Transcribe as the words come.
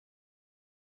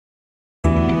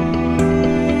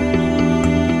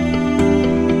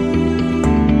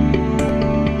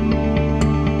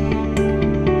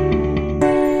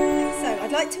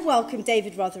welcome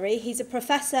David Rothery. He's a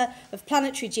Professor of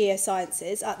Planetary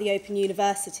Geosciences at the Open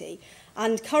University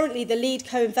and currently the lead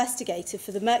co-investigator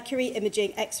for the Mercury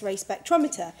Imaging X-ray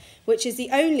Spectrometer, which is the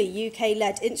only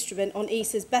UK-led instrument on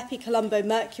ESA's BepiColombo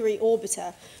Mercury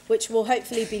orbiter, which will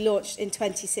hopefully be launched in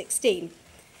 2016.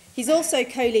 He's also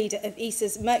co-leader of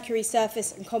ESA's Mercury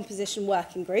Surface and Composition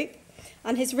Working Group,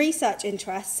 and his research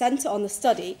interests centre on the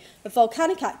study of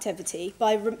volcanic activity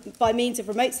by means of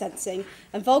remote sensing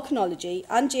and volcanology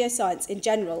and geoscience in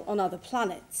general on other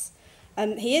planets.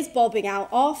 He is bobbing out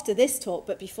after this talk,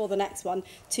 but before the next one,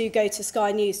 to go to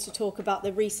Sky News to talk about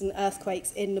the recent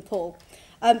earthquakes in Nepal.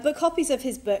 But copies of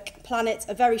his book, Planet,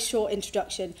 A Very Short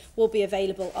Introduction, will be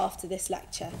available after this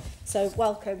lecture. So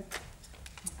welcome.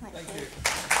 Thank you.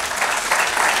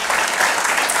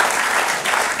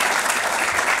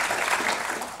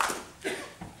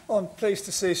 I'm pleased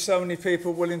to see so many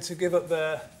people willing to give up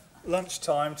their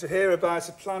lunchtime to hear about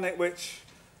a planet which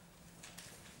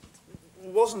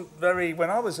wasn't very, when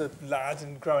I was a lad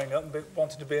and growing up and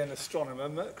wanted to be an astronomer,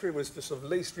 Mercury was the sort of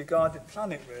least regarded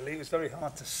planet really. It was very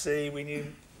hard to see, we knew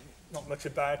not much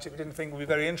about it, we didn't think it would be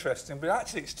very interesting, but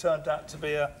actually it's turned out to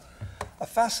be a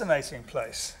fascinating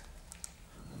place.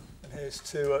 And here's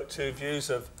two views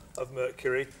of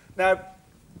Mercury. Now,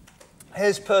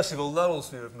 here's Percival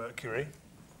Lowell's view of Mercury.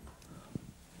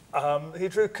 He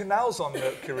drew canals on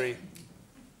Mercury.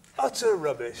 Utter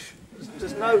rubbish.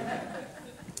 There's no...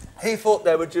 He thought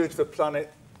they were due to the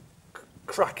planet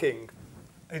cracking.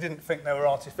 He didn't think they were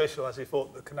artificial, as he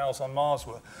thought the canals on Mars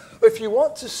were. If you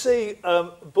want to see a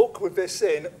book with this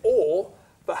in, or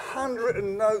the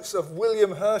handwritten notes of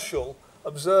William Herschel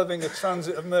observing the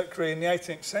transit of Mercury in the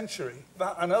 18th century,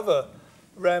 that and other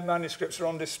rare manuscripts are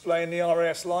on display in the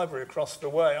RAS library across the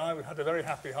way. I had a very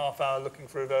happy half hour looking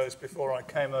through those before I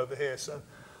came over here. So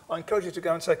I encourage you to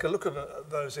go and take a look at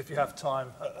those if you have time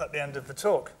at the end of the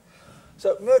talk.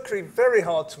 So Mercury, very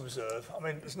hard to observe. I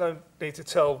mean, there's no need to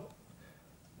tell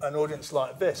an audience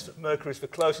like this that Mercury is the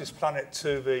closest planet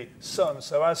to the Sun.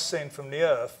 So as seen from the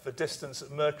Earth, the distance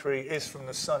that Mercury is from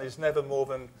the Sun is never more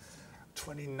than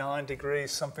 29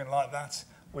 degrees, something like that.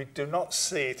 We do not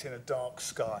see it in a dark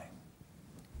sky,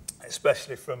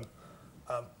 especially from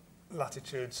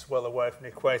latitudes well away from the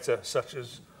equator, such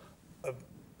as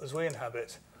we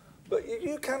inhabit. But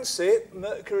you can see it.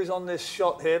 Mercury's on this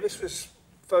shot here. This was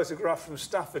photographed from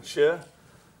Staffordshire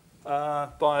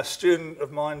by a student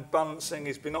of mine balancing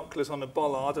his binoculars on a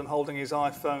bollard and holding his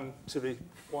iPhone to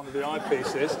one of the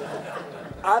eyepieces.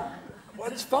 And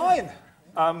well, it's fine.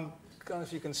 I don't know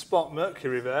if you can spot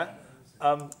Mercury there.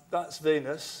 That's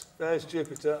Venus, there's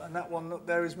Jupiter, and that one up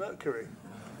there is Mercury.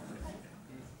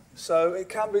 So it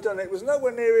can be done. It was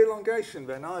nowhere near elongation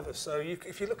then either. So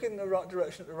if you look in the right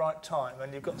direction at the right time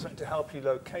and you've got something to help you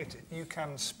locate it, you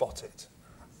can spot it.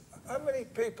 How many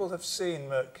people have seen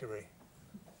Mercury?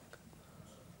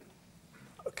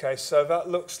 Okay, so that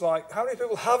looks like... How many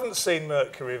people haven't seen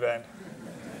Mercury then?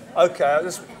 Okay, I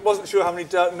just wasn't sure how many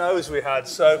don't knows we had.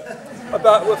 So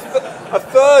about a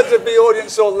third of the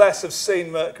audience or less have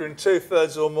seen Mercury and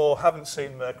 2/3 or more haven't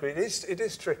seen Mercury. It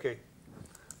is tricky.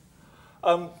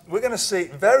 We're going to see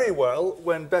it very well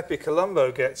when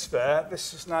BepiColombo gets there.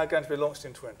 This is now going to be launched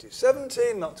in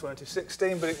 2017, not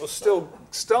 2016, but it will still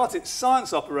start its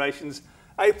science operations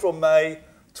April, May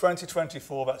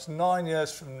 2024. That's 9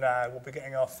 years from now. We'll be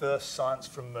getting our first science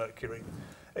from Mercury.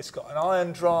 It's got an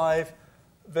ion drive.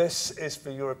 This is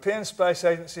the European Space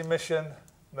Agency mission,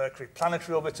 Mercury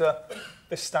Planetary Orbiter.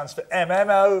 This stands for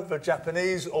MMO, the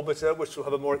Japanese orbiter, which will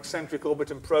have a more eccentric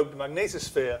orbit and probe the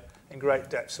magnetosphere in great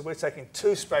depth. So we're taking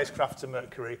 2 spacecraft to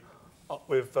Mercury up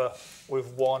with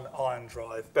one ion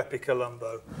drive,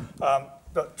 BepiColombo.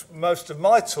 But most of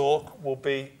my talk will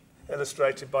be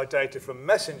illustrated by data from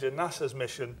Messenger, NASA's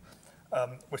mission,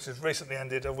 which has recently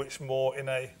ended, of which more in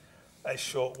a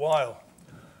short while.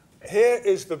 Here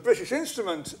is the British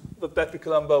instrument that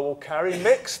BepiColombo will carry,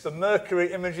 MIX, the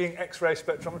Mercury Imaging X-ray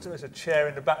Spectrometer. There's a chair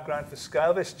in the background for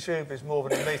scale. This tube is more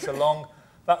than 1 metre long.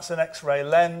 That's an X-ray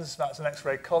lens, that's an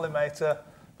X-ray collimator.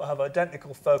 They'll have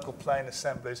identical focal plane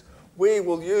assemblies. We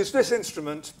will use this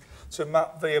instrument to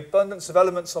map the abundance of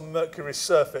elements on Mercury's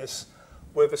surface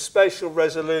with a spatial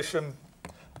resolution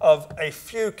of a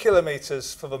few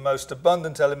kilometres for the most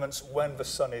abundant elements when the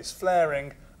sun is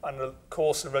flaring, and of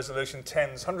course the resolution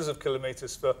tens, hundreds of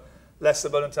kilometres for less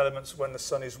abundant elements when the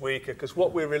sun is weaker, because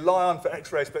what we rely on for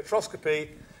X-ray spectroscopy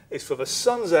is for the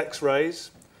sun's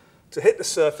X-rays to hit the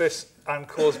surface and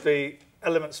cause the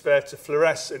elements there to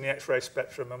fluoresce in the X-ray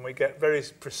spectrum, and we get very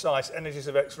precise energies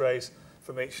of X-rays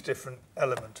from each different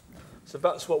element. So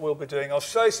that's what we'll be doing. I'll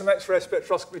show you some X-ray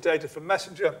spectroscopy data from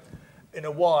Messenger in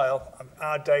a while, and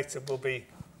our data will be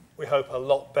we hope, a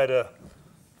lot better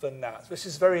than that. This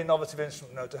is a very innovative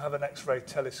instrument, though, to have an X-ray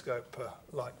telescope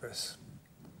like this.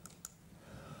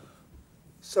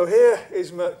 So here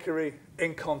is Mercury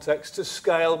in context to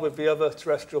scale with the other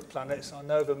terrestrial planets. I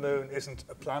know the moon isn't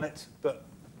a planet, but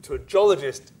to a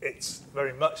geologist, it's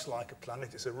very much like a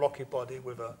planet. It's a rocky body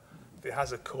with if it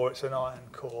has a core, it's an iron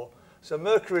core. So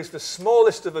Mercury is the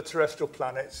smallest of the terrestrial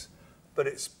planets, but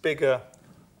it's bigger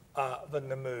than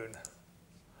the moon.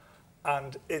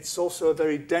 And it's also a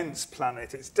very dense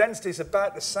planet. Its density is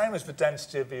about the same as the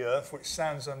density of the Earth, which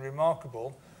sounds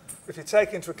unremarkable. If you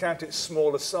take into account its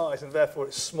smaller size and therefore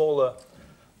its smaller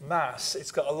mass,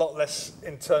 it's got a lot less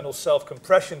internal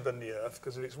self-compression than the Earth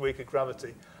because of its weaker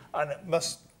gravity. And it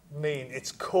must mean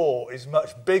its core is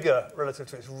much bigger relative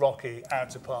to its rocky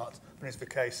outer part than is the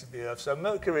case of the Earth. So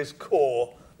Mercury's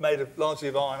core, made largely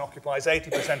of iron, occupies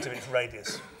 80% of its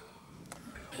radius.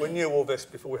 We knew all this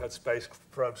before we had space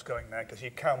probes going there, because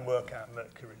you can work out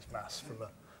Mercury's mass from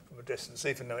a distance,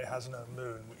 even though it has no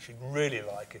moon, which you'd really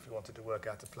like if you wanted to work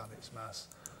out a planet's mass.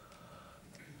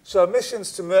 So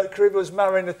missions to Mercury was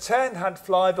Mariner 10, had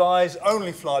flybys,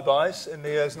 only flybys, in the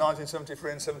years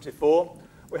 1973 and 74.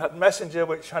 We had Messenger,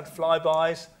 which had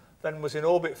flybys, then was in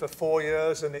orbit for 4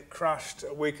 years, and it crashed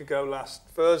a week ago last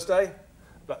Thursday,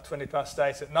 about 20 past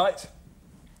 8 at night.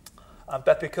 And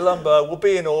BepiColombo will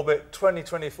be in orbit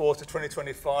 2024 to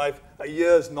 2025, a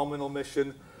year's nominal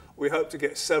mission. We hope to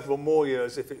get several more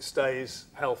years if it stays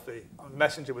healthy. And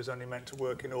Messenger was only meant to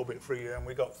work in orbit for a year, and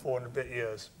we got 4 and a bit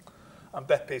years. And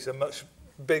Bepi's a much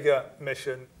bigger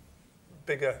mission,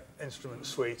 bigger instrument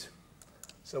suite.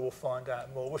 So we'll find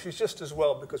out more, which is just as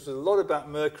well, because there's a lot about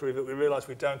Mercury that we realise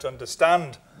we don't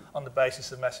understand on the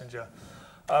basis of Messenger.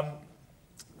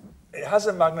 It has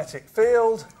a magnetic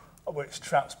field, which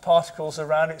traps particles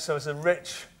around it, so there's a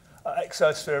rich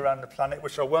exosphere around the planet,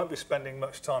 which I won't be spending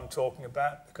much time talking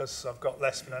about because I've got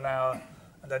less than an hour,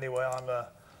 and anyway, I'm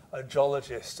a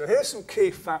geologist. So here's some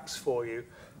key facts for you.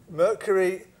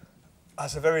 Mercury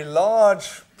has a very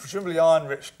large, presumably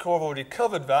iron-rich core. I've already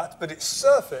covered that, but its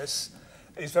surface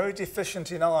is very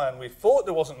deficient in iron. We thought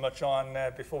there wasn't much iron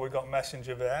there before we got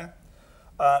Messenger there.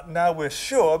 Now we're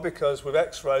sure, because with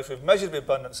X-rays we've measured the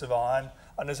abundance of iron,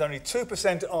 and there's only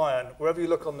 2% iron. Wherever you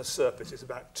look on the surface, it's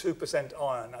about 2%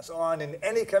 iron. That's iron in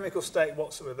any chemical state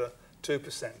whatsoever,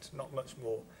 2%, not much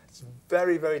more. It's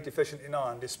very, very deficient in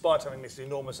iron, despite having this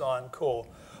enormous iron core.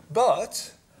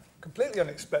 But, completely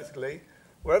unexpectedly,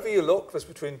 wherever you look, there's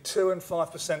between 2 and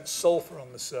 5% sulfur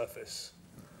on the surface.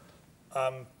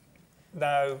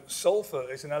 Now,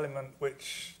 sulfur is an element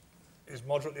which is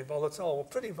moderately volatile, or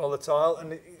pretty volatile,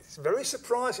 and it's very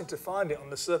surprising to find it on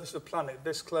the surface of a planet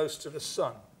this close to the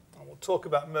sun. And we'll talk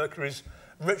about Mercury's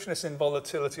richness in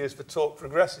volatility as the talk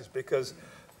progresses, because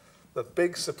the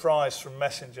big surprise from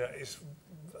Messenger is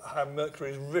how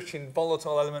Mercury is rich in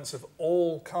volatile elements of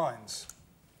all kinds.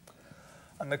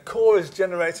 And the core is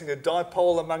generating a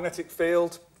dipolar magnetic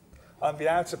field, and the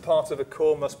outer part of the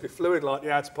core must be fluid like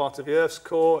the outer part of the Earth's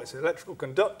core. It's an electrical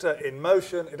conductor in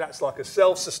motion. It acts like a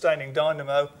self-sustaining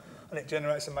dynamo, and it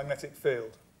generates a magnetic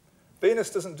field.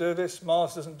 Venus doesn't do this,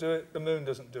 Mars doesn't do it, the Moon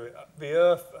doesn't do it. The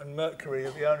Earth and Mercury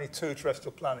are the only 2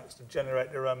 terrestrial planets to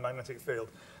generate their own magnetic field.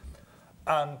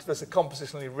 And there's a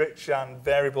compositionally rich and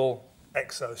variable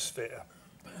exosphere.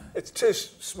 It's too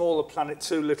small a planet,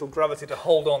 too little gravity to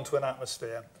hold on to an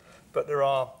atmosphere, but there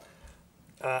are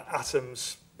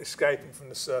atoms escaping from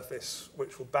the surface,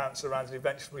 which will bounce around and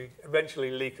eventually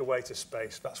leak away to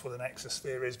space. That's what an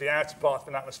exosphere is, the outer part of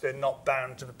an atmosphere not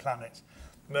bound to the planet.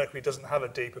 Mercury doesn't have a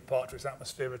deeper part to its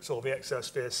atmosphere at all. The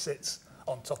exosphere sits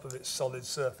on top of its solid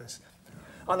surface.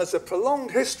 And there's a prolonged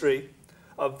history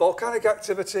of volcanic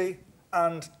activity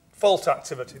and fault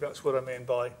activity. That's what I mean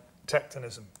by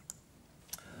tectonism.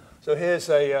 So here's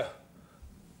a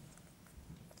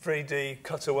 3D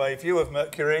cutaway view of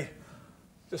Mercury.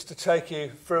 Just to take you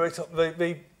through it,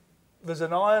 there's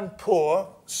an iron poor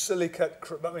silicate,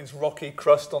 that means rocky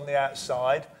crust on the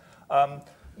outside.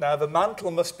 Now the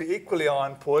mantle must be equally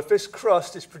iron poor. If this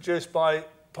crust is produced by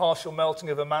partial melting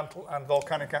of a mantle and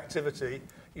volcanic activity,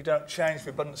 you don't change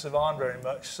the abundance of iron very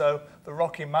much, so the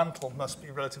rocky mantle must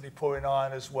be relatively poor in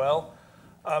iron as well.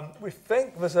 We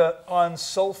think there's an iron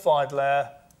sulfide layer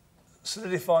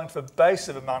solidifying to the base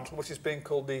of the mantle, which is being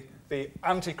called the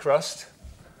anticrust.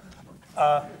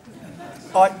 That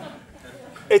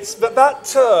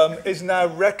term is now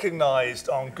recognised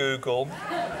on Google.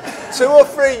 2 or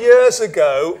 3 years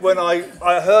ago, when I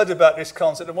heard about this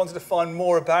concept and wanted to find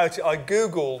more about it, I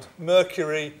Googled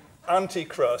Mercury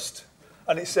anticrust,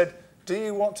 and it said, "Do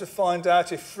you want to find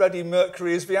out if Freddie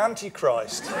Mercury is the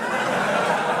Antichrist?"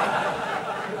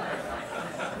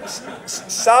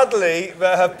 Sadly,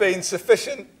 there have been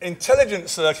sufficient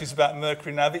intelligence searches about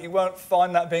Mercury now that you won't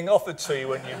find that being offered to you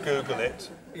when you Google it.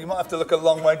 You might have to look a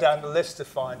long way down the list to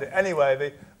find it.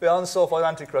 Anyway, the unsulfide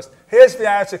anticrust. Here's the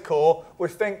outer core. We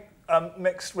think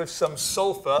mixed with some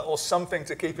sulfur or something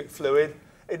to keep it fluid.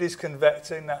 It is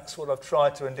convecting. That's what I've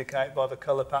tried to indicate by the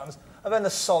colour patterns. And then a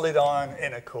solid iron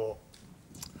inner core.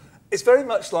 It's very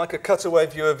much like a cutaway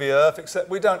view of the Earth, except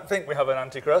we don't think we have an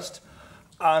anticrust.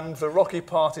 And the rocky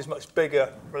part is much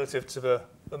bigger relative to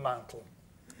the mantle.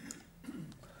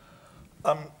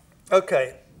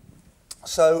 Okay,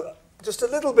 so just a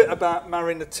little bit about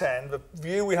Mariner 10, the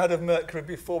view we had of Mercury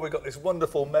before we got this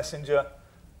wonderful messenger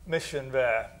mission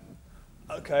there.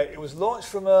 Okay, it was launched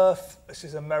from Earth, this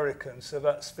is American, so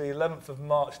that's the 11th of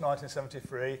March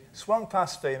 1973, swung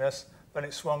past Venus, then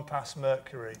it swung past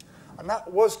Mercury. And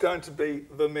that was going to be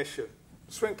the mission.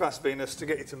 Swing past Venus to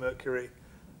get you to Mercury,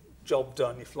 job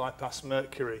done, you fly past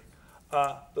Mercury.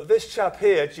 But this chap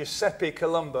here,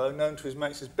 BepiColombo, known to his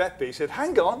mates as Bepi, said,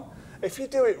 hang on, if you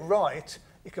do it right,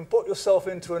 you can put yourself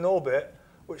into an orbit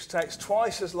which takes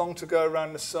twice as long to go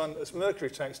around the sun as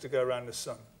Mercury takes to go around the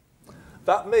sun.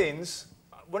 That means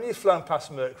when you've flown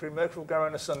past Mercury, Mercury will go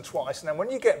around the sun twice, and then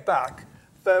when you get back,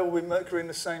 there will be Mercury in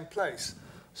the same place.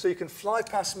 So you can fly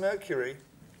past Mercury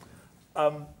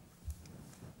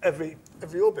every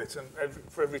orbit and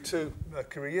for every 2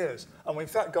 Mercury years. And we in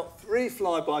fact got 3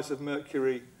 flybys of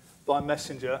Mercury by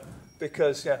messenger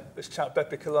because this chap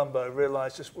BepiColombo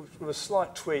realised just with a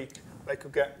slight tweak they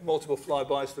could get multiple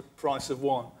flybys for the price of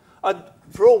 1. And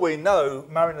for all we know,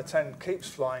 Mariner 10 keeps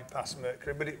flying past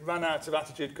Mercury, but it ran out of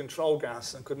attitude control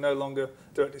gas and could no longer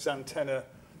direct its antenna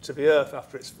to the Earth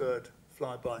after its 3rd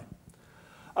flyby.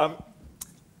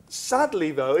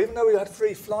 Sadly, though, even though we had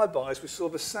 3 flybys, we saw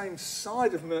the same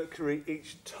side of Mercury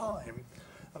each time.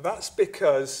 And that's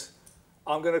because,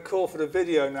 I'm going to call for the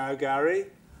video now, Gary,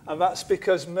 and that's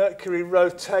because Mercury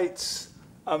rotates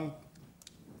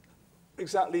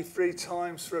exactly 3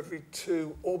 times for every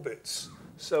 2 orbits.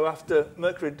 So after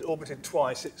Mercury had orbited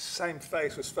twice, its same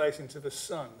face was facing to the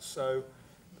sun. So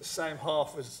the same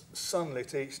half was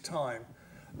sunlit each time.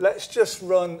 Let's just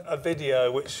run a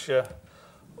video which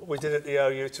we did at the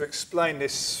OU to explain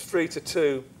this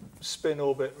 3-to-2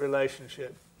 spin-orbit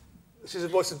relationship. This is the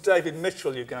voice of David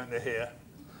Mitchell you're going to hear.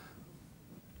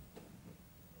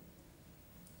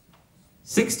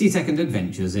 60-second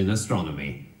adventures in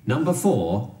astronomy. Number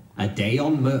 4, a day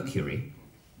on Mercury.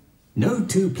 No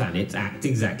 2 planets act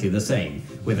exactly the same,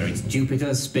 whether it's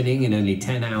Jupiter spinning in only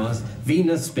 10 hours,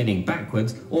 Venus spinning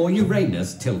backwards, or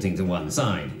Uranus tilting to one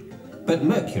side. But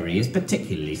Mercury is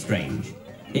particularly strange.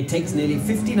 It takes nearly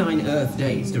 59 Earth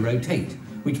days to rotate,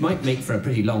 which might make for a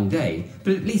pretty long day,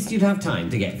 but at least you'd have time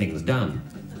to get things done.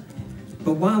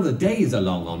 But while the days are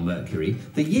long on Mercury,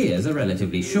 the years are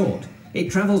relatively short. It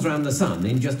travels round the Sun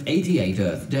in just 88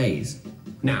 Earth days.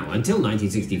 Now, until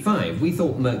 1965, we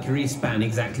thought Mercury span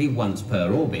exactly once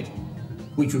per orbit,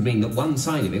 which would mean that one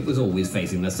side of it was always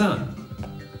facing the Sun.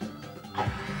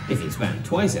 If it spanned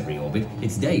twice every orbit,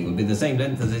 its day would be the same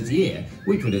length as its year,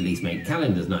 which would at least make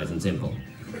calendars nice and simple.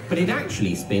 But it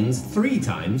actually spins 3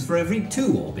 times for every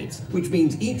 2 orbits, which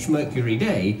means each Mercury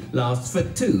day lasts for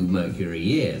 2 Mercury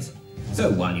years.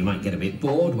 So while you might get a bit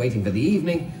bored waiting for the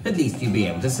evening, at least you'll be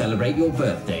able to celebrate your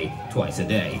birthday twice a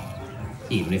day,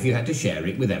 even if you had to share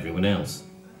it with everyone else.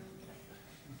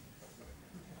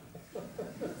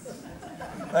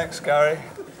 Thanks, Gary.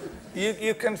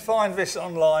 You can find this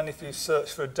online if you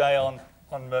search for a day on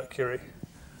Mercury.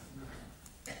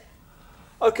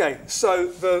 Okay, so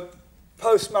the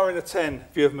post-Mariner 10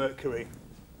 view of Mercury.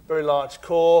 Very large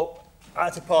core,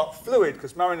 outer part fluid,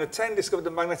 because Mariner 10 discovered the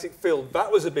magnetic field.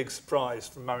 That was a big surprise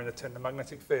from Mariner 10, the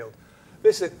magnetic field.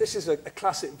 This is a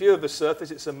classic view of the surface.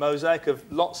 It's a mosaic of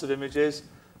lots of images.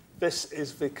 This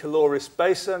is the Caloris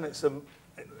Basin. It's an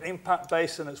impact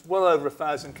basin that's well over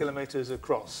 1,000 kilometers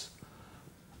across.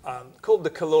 Called the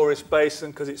Caloris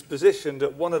Basin because it's positioned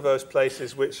at one of those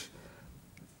places which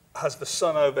has the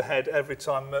sun overhead every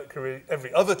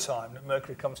other time that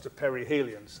Mercury comes to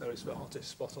perihelion, so it's the hottest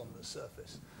spot on the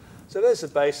surface. So there's the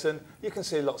basin. You can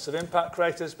see lots of impact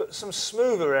craters, but some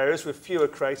smoother areas with fewer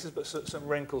craters, but some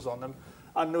wrinkles on them.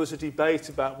 And there was a debate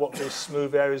about what these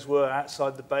smooth areas were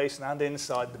outside the basin and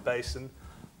inside the basin.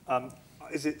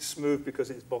 Is it smooth because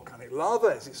it's volcanic lava?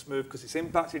 Is it smooth because it's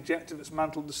impact ejecta that's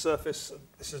mantled the surface?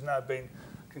 This has now been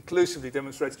conclusively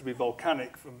demonstrated to be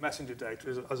volcanic from messenger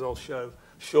data, as I'll show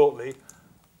shortly.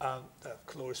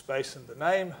 Caloris Basin, the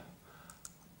name.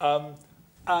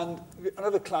 And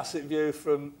another classic view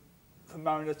from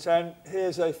Mariner 10.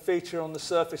 Here's a feature on the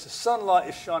surface. The sunlight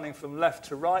is shining from left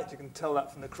to right. You can tell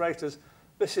that from the craters.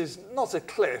 This is not a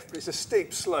cliff, but it's a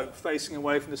steep slope facing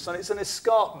away from the sun. It's an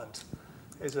escarpment.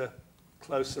 Here's a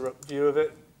closer-up view of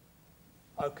it.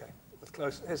 OK,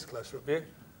 here's a closer-up view.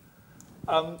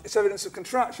 It's evidence of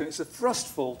contraction. It's a thrust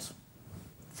fault,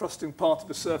 thrusting part of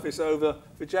the surface over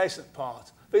the adjacent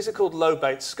part. These are called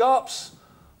lobate scarps,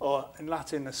 or in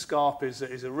Latin, a scarp is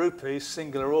a rupees,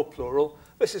 singular or plural.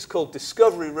 This is called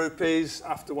Discovery rupees,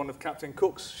 after one of Captain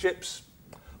Cook's ships.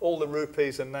 All the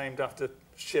rupees are named after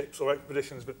ships or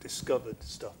expeditions that discovered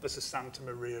stuff. There's a Santa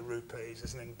Maria rupees,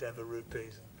 there's an Endeavour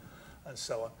rupees, and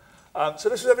so on. So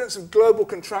this is evidence of global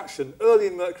contraction early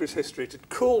in Mercury's history. It had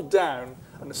cooled down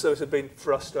and the surface had been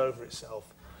thrust over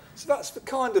itself. So that's the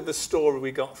kind of the story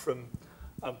we got from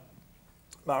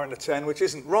Mariner 10, which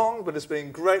isn't wrong, but has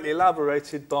been greatly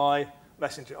elaborated by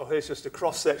Messenger. Oh, here's just a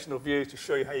cross-sectional view to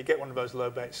show you how you get one of those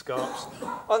lobate scarps.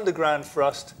 Underground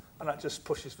thrust, and that just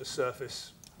pushes the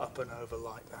surface up and over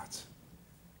like that.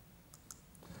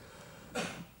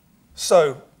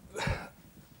 So,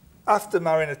 after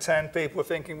Mariner 10, people were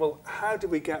thinking, well, how do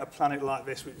we get a planet like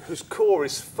this, whose core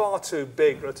is far too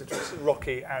big relative to its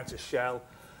rocky outer shell?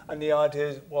 And the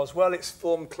idea was, well, it's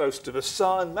formed close to the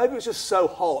sun. Maybe it was just so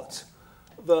hot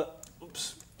that,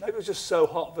 maybe it was just so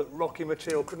hot that rocky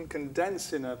material couldn't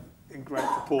condense in great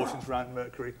proportions around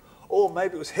Mercury. Or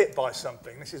maybe it was hit by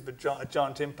something. This is the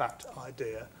giant impact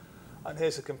idea. And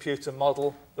here's a computer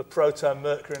model, the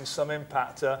proto-Mercury and some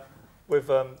impactor, with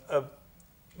the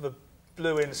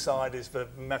blue inside is the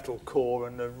metal core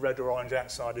and the red or orange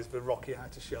outside is the rocky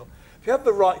outer shell. If you have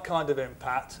the right kind of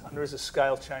impact, and there is a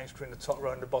scale change between the top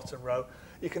row and the bottom row,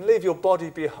 you can leave your body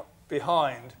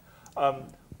behind,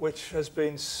 which has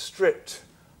been stripped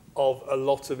of a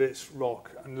lot of its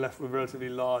rock and left with a relatively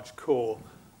large core.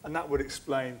 And that would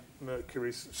explain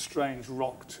Mercury's strange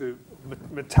rock to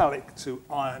metallic to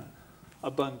iron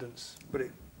abundance, but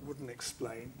it wouldn't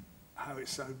explain how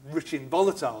it's so rich in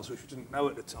volatiles, which we didn't know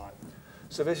at the time.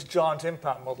 So this giant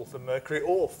impact model for Mercury,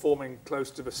 or forming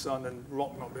close to the sun and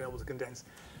rock not being able to condense,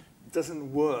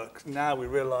 doesn't work. Now we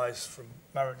realise from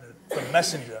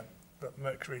Messenger that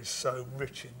Mercury is so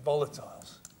rich in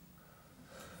volatiles.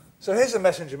 So here's a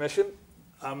Messenger mission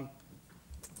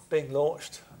being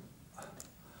launched.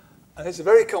 And it's a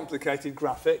very complicated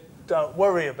graphic. Don't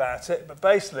worry about it. But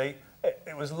basically,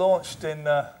 it was launched in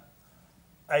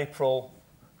April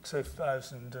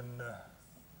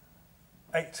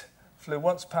 2008. Flew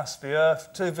once past the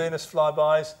Earth, 2 Venus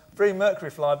flybys, 3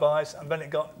 Mercury flybys, and then it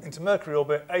got into Mercury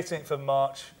orbit 18th of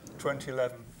March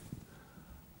 2011.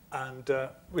 And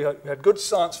we had good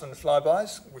science from the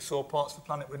flybys. We saw parts of the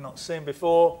planet we'd not seen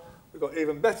before. We got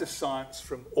even better science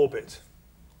from orbit.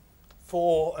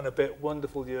 4 and a bit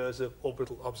wonderful years of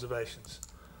orbital observations.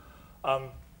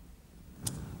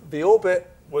 The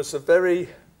orbit was a very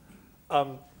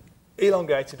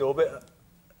elongated orbit.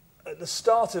 At the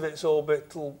start of its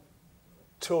orbital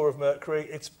tour of Mercury,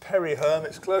 its perihome,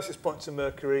 its closest point to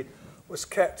Mercury, was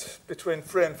kept between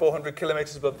 300 and 400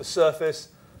 kilometres above the surface,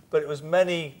 but it was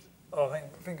I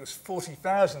think it was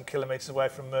 40,000 kilometres away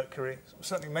from Mercury,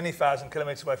 certainly many thousand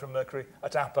kilometres away from Mercury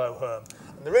at apohome.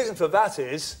 And the reason for that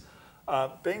is,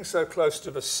 being so close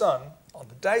to the sun, on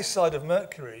the day side of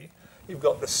Mercury, you've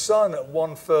got the sun at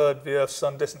 1/3 the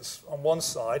Earth's-sun distance on one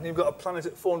side, and you've got a planet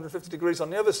at 450 degrees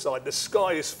on the other side. The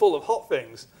sky is full of hot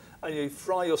things, and you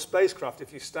fry your spacecraft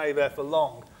if you stay there for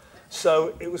long.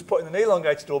 So it was put in an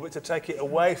elongated orbit to take it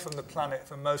away from the planet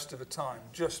for most of the time,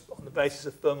 just on the basis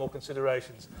of thermal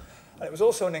considerations. And it was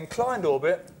also an inclined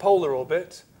orbit, polar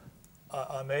orbit,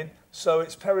 so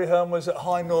its perihome was at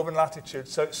high northern latitude.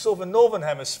 So it saw the northern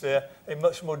hemisphere in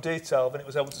much more detail than it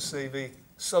was able to see the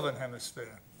southern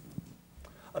hemisphere.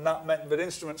 And that meant that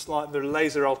instruments like the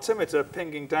laser altimeter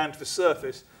pinging down to the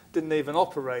surface didn't even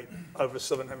operate over the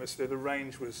southern hemisphere. The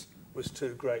range was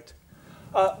too great.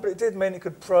 But it did mean it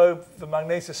could probe the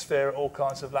magnetosphere at all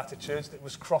kinds of latitudes. It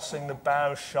was crossing the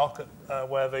bow shock at,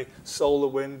 where the solar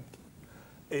wind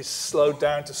is slowed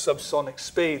down to subsonic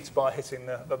speeds by hitting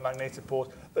the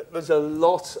magnetopause. But there's a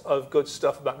lot of good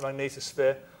stuff about the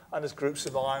magnetosphere, and there's groups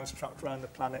of ions trapped around the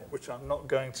planet, which I'm not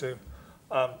going to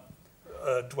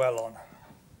dwell on.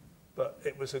 But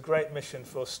it was a great mission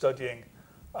for studying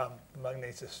the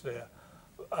magnetosphere.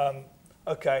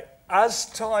 Okay, as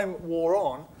time wore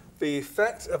on, the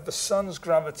effect of the sun's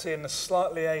gravity and the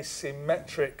slightly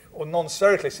asymmetric or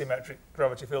non-spherically symmetric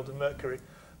gravity field of Mercury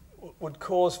would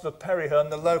cause the perihome,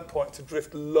 the low point, to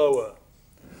drift lower.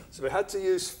 So we had to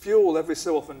use fuel every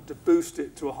so often to boost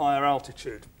it to a higher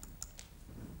altitude.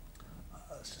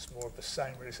 That's just more of the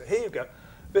same, really. So here you go.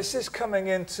 This is coming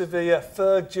into the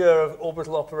 3rd year of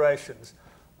orbital operations.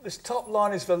 This top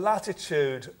line is the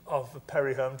latitude of the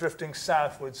perihome, drifting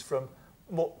southwards from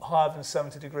higher than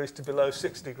 70 degrees to below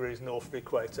 60 degrees north of the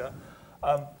equator.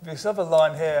 This other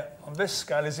line here on this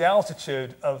scale is the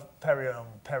altitude of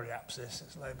periapsis,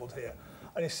 it's labelled here.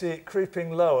 And you see it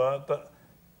creeping lower, but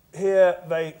here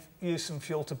they used some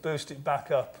fuel to boost it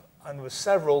back up, and there were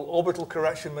several orbital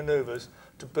correction manoeuvres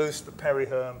to boost the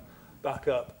periherm back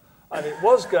up. And it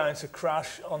was going to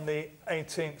crash on the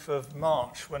 18th of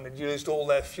March when they'd used all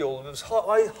their fuel. And it was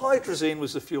hydrazine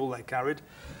was the fuel they carried,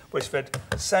 which they'd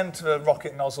send to the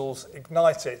rocket nozzles,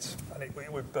 ignite it, and it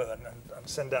would burn and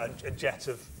send out a jet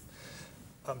of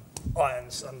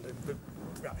ions, and the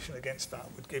reaction against that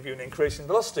would give you an increase in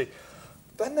velocity.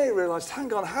 Then they realised,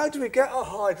 hang on, how do we get our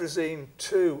hydrazine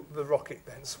to the rocket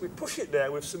vents? We push it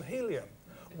there with some helium.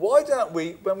 Why don't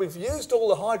we, when we've used all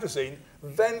the hydrazine,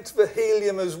 vent the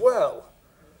helium as well?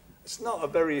 It's not a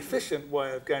very efficient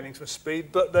way of gaining some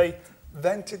speed, but they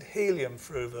vented helium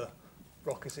through the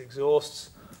rocket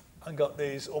exhausts and got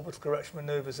these orbital correction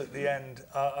manoeuvres at the end.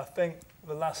 I think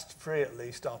the last three at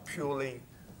least are purely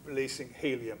releasing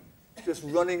helium, just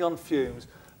running on fumes,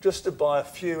 just to buy a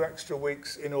few extra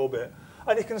weeks in orbit.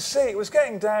 And you can see it was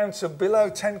getting down to below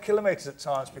 10 kilometres at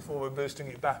times before we were boosting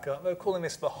it back up. They were calling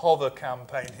this the hover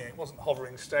campaign here. It wasn't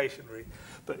hovering stationary,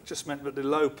 but it just meant that the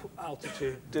low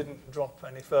altitude didn't drop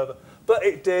any further. But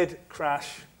it did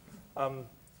crash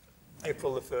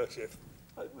April the 30th.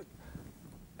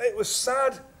 It was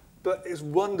sad, but it's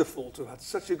wonderful to have had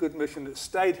such a good mission that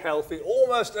stayed healthy.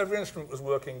 Almost every instrument was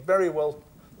working very well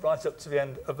right up to the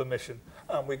end of the mission.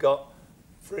 And we got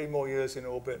 3 more years in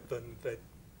orbit than they'd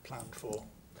planned for.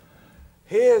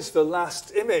 Here's the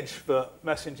last image that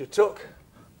Messenger took,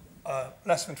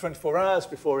 less than 24 hours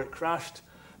before it crashed.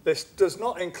 This does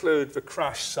not include the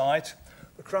crash site.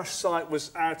 The crash site was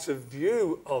out of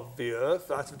view of the Earth,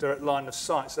 out of direct line of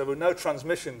sight, so there were no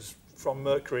transmissions from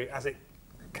Mercury as it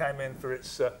came in for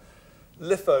its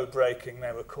litho braking,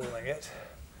 they were calling it.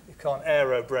 You can't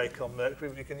aero brake on Mercury,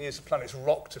 but you can use the planet's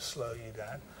rock to slow you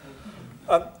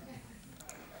down.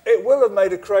 It will have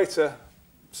made a crater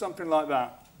something like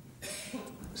that.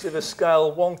 See the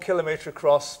scale, 1 kilometre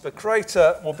across. The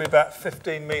crater will be about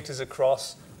 15 metres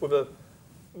across with a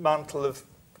mantle of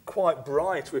quite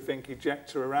bright, we think,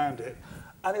 ejecta around it.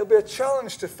 And it'll be a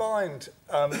challenge to find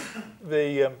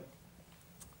the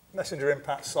Messenger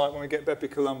impact site when we get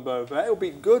BepiColombo there. It'll be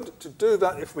good to do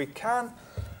that if we can,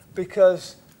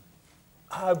 because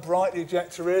how bright the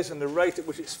ejecta is and the rate at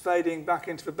which it's fading back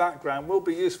into the background will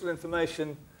be useful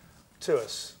information to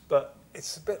us. But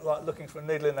it's a bit like looking for a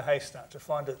needle in a haystack to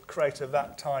find a crater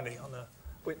that tiny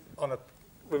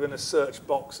within a search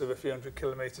box of a few hundred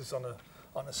kilometres on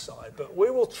a side. But we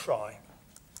will try.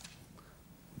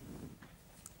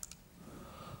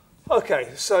 Okay,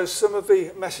 so some of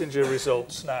the Messenger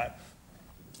results now.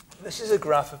 This is a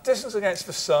graph of distance against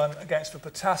the Sun against the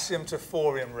potassium to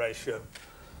thorium ratio.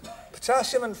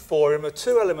 Potassium and thorium are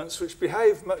two elements which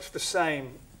behave much the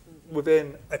same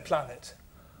within a planet.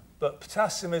 But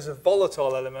potassium is a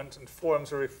volatile element and thorium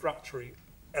is a refractory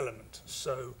element.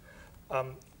 So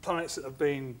planets that have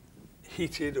been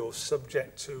heated or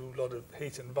subject to a lot of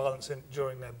heat and violence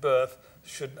during their birth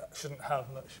shouldn't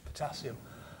have much potassium.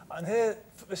 And here,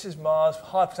 this is Mars,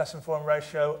 high potassium thorium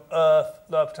ratio, Earth,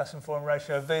 lower potassium thorium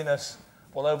ratio, Venus,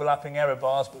 well, overlapping error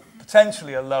bars, but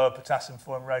potentially a lower potassium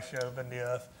thorium ratio than the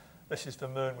Earth. This is the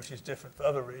Moon, which is different for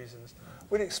other reasons.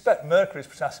 We'd expect Mercury's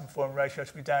potassium thorium ratio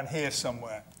to be down here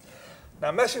somewhere.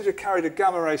 Now, Messenger carried a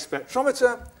gamma-ray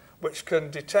spectrometer, which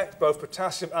can detect both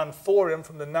potassium and thorium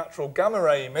from the natural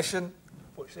gamma-ray emission,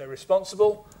 for which they're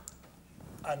responsible,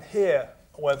 and here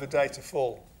are where the data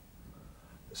fall.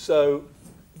 So,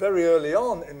 very early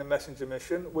on in the Messenger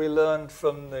mission, we learned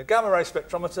from the gamma-ray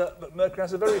spectrometer that Mercury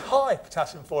has a very high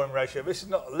potassium thorium ratio. This is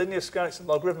not a linear scale, it's a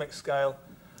logarithmic scale.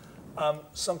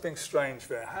 Something strange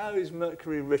there. How is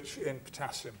Mercury rich in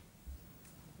potassium?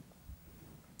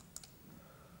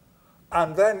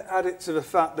 And then add it to the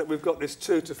fact that we've got this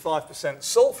 2 to 5%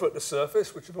 sulfur at the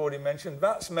surface, which I've already mentioned.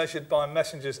 That's measured by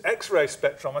Messenger's X-ray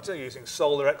spectrometer, using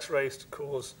solar X-rays to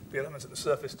cause the elements at the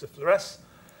surface to fluoresce.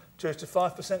 2 to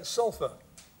 5% sulfur.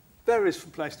 Varies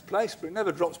from place to place, but it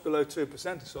never drops below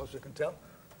 2%, as far as you can tell.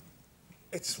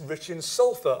 It's rich in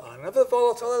sulfur, another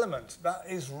volatile element. That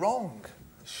is wrong.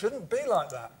 It shouldn't be like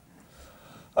that.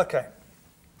 Okay.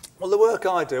 Well, the work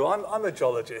I do, I'm a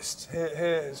geologist. Here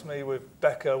is me with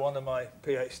Becca, one of my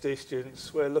PhD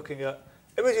students. We're looking at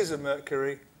images of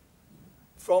Mercury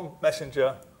from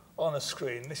Messenger on a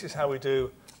screen. This is how we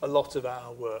do a lot of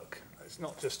our work. It's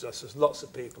not just us, there's lots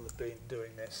of people have been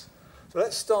doing this. So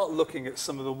let's start looking at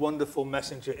some of the wonderful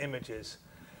Messenger images.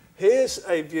 Here's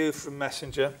a view from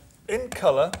Messenger in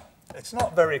colour. It's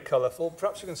not very colourful.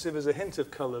 Perhaps you can see there's a hint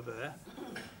of colour there.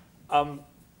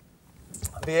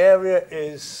 The area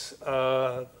is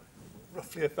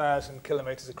roughly 1,000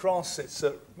 kilometres across. It's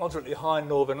at moderately high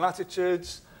northern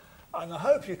latitudes. And I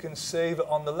hope you can see that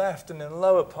on the left and in the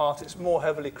lower part, it's more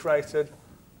heavily cratered.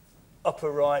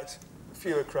 Upper right,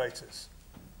 fewer craters.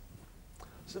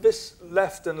 So this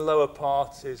left and lower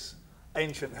part is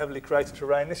ancient, heavily cratered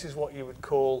terrain. This is what you would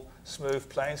call smooth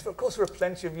plains. But of course, there are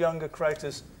plenty of younger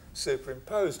craters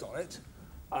superimposed on it.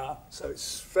 So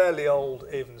it's fairly old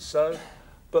even so.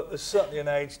 But there's certainly an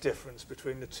age difference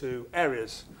between the two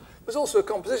areas. There's also a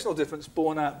compositional difference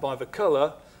borne out by the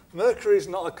colour. Mercury is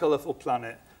not a colourful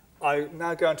planet. I'm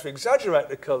now going to exaggerate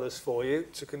the colours for you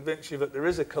to convince you that there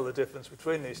is a colour difference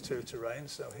between these two terrains.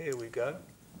 So here we go.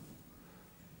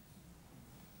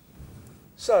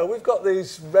 So we've got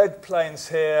these red plains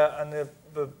here and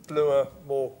the bluer,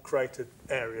 more cratered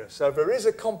area. So there is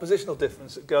a compositional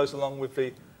difference that goes along with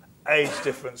the age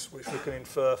difference, which we can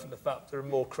infer from the fact there are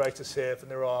more craters here than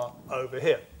there are over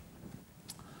here.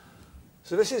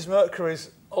 So this is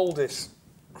Mercury's oldest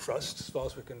crust, as far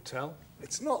as we can tell.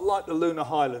 It's not like the lunar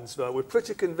highlands, though. We're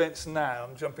pretty convinced now,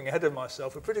 I'm jumping ahead of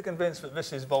myself, we're pretty convinced that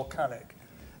this is volcanic.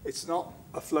 It's not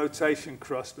a flotation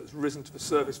crust that's risen to the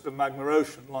surface of the magma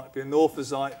ocean, like the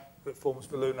anorthosite that forms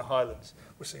the lunar highlands.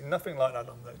 We're seeing nothing like that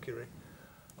on Mercury.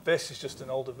 This is just an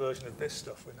older version of this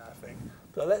stuff, we now think.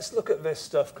 But let's look at this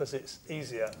stuff because it's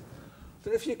easier.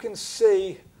 But if you can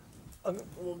see,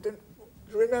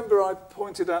 remember I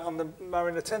pointed out on the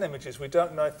Mariner 10 images, we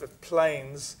don't know if the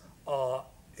plains are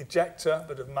ejecta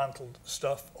that have mantled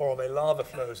stuff or are they lava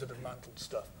flows that have mantled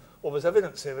stuff. Well, there's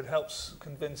evidence here that helps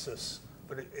convince us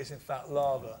that it is in fact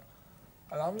lava.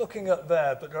 And I'm looking up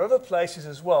there, but there are other places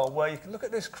as well where you can look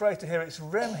at this crater here, its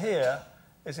rim here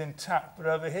is intact, but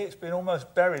over here it's been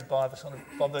almost buried by the sort of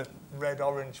by the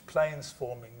red-orange plains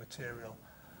forming material.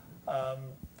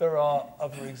 There are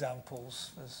other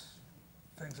examples. There's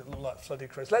things that look like flooded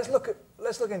craters.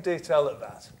 Let's look in detail at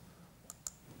that.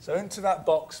 So into that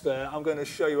box there, I'm going to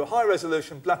show you a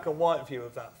high-resolution black and white view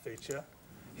of that feature.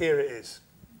 Here it is.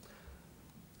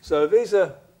 So these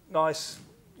are nice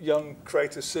young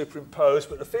craters superimposed,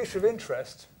 but the feature of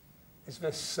interest is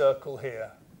this circle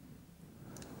here.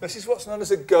 This is what's known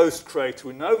as a ghost crater.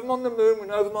 We know them on the Moon, we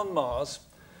know them on Mars.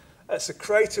 It's a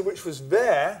crater which was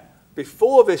there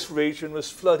before this region was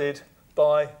flooded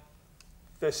by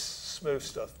this smooth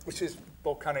stuff, which is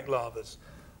volcanic lavas.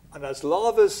 And as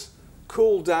lavas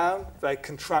cool down, they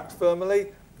contract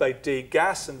thermally, they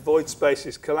degas and void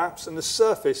spaces collapse, and the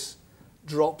surface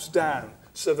drops down.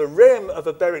 So the rim of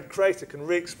a buried crater can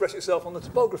re-express itself on the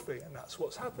topography, and that's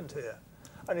what's happened here.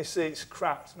 And you see it's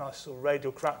cracked, nice little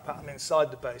radial crack pattern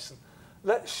inside the basin.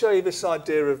 Let's show you this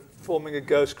idea of forming a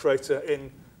ghost crater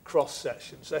in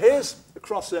cross-section. So here's the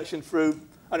cross-section through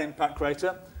an impact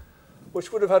crater,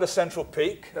 which would have had a central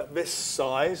peak at this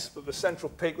size, but the central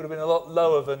peak would have been a lot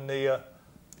lower than the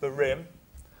rim.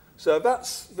 So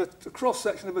that's the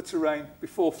cross-section of the terrain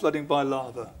before flooding by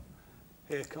lava.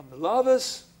 Here come the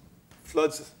lavas,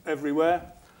 floods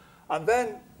everywhere, and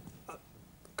then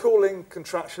cooling,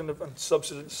 contraction and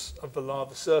subsidence of the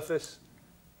lava surface.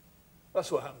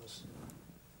 That's what happens.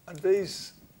 And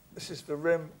this is the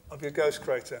rim of your ghost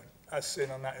crater, as seen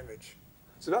on that image.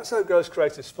 So that's how ghost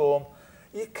craters form.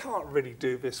 You can't really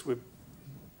do this with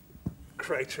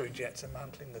crater ejecta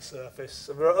mantling the surface.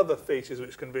 So there are other features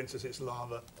which convince us it's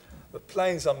lava. The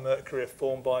plains on Mercury are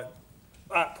formed by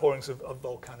outpourings of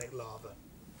volcanic lava.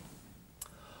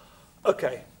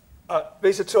 Okay.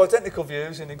 These are two identical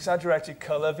views in exaggerated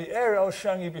colour. The area I was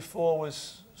showing you before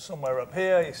was somewhere up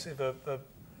here. You see the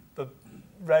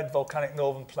red volcanic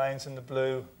northern plains and the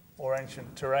blue or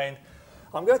ancient terrain.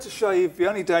 I'm going to show you the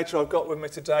only data I've got with me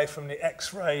today from the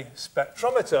X-ray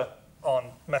spectrometer on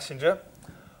Messenger,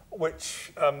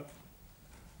 which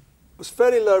was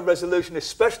fairly low resolution,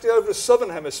 especially over the southern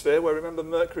hemisphere, where remember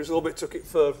Mercury's orbit took it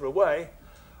further away.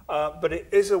 But it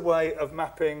is a way of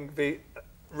mapping the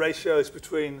ratios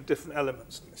between different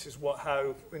elements. And this is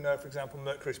how we know, for example,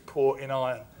 Mercury is poor in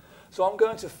iron. So I'm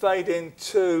going to fade in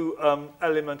two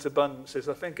element abundances.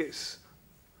 I think it's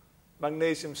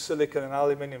magnesium silicon and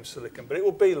aluminium silicon, but it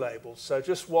will be labelled. So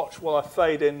just watch while I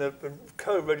fade in the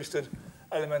co-registered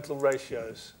elemental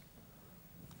ratios.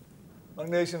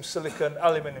 Magnesium silicon,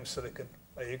 aluminium silicon.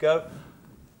 There you go.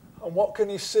 And what can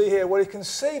you see here? Well, you can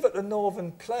see that the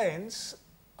northern plains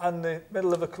and the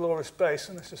middle of the Caloris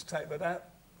Basin, let's just take that out.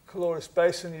 Caloris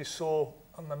Basin you saw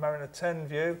on the Mariner 10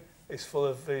 view is full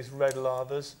of these red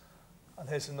lavas, and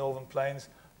here's the northern plains.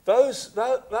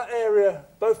 That area,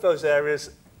 both those areas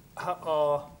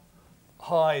are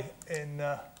high in,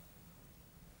 no,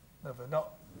 they're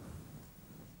not,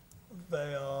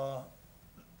 they are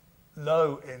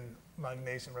low in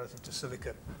magnesium relative to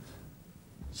silicon.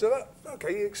 So that,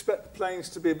 okay, you expect the planes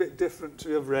to be a bit different to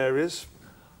the other areas.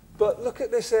 But look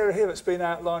at this area here that's been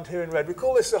outlined here in red. We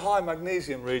call this a high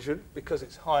magnesium region because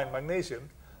it's high in magnesium.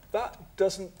 That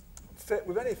doesn't fit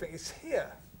with anything. It's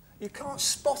here. You can't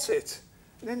spot it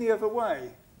in any other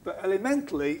way. But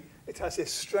elementally, it has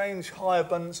this strange high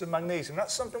abundance of magnesium.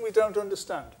 That's something we don't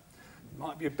understand. It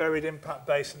might be a buried impact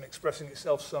basin expressing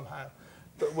itself somehow.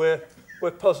 But we're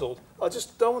puzzled. I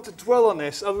just don't want to dwell on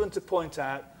this other than to point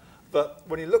out that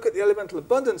when you look at the elemental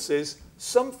abundances,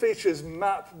 some features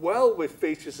map well with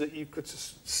features that you could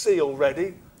see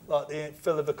already, like the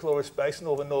fill of the Chloris Basin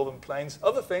or the northern plains.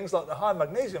 Other things, like the high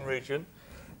magnesium region,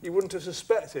 you wouldn't have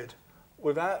suspected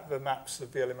without the maps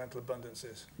of the elemental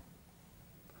abundances.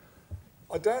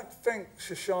 I don't think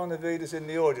Shoshana Vida's in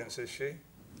the audience, is she?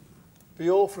 The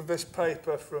author of this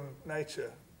paper from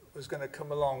Nature was going to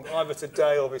come along either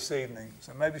today or this evening,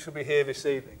 so maybe she'll be here this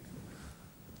evening.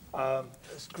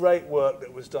 It's great work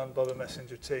that was done by the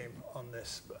Messenger team on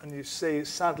this. And you see,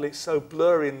 sadly, it's so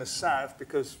blurry in the south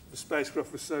because the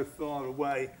spacecraft was so far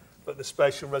away that the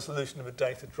spatial resolution of the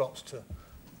data drops to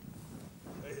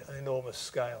an enormous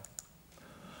scale.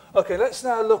 Okay, let's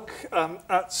now look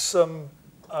at some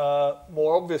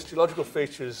more obvious geological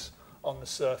features on the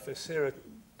surface. Here are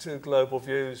two global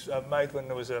views made when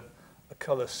there was a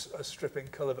stripping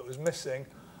colour that was missing.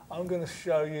 I'm going to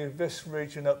show you this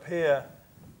region up here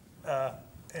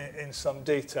in some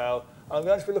detail. I'm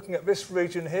going to be looking at this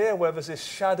region here where there's this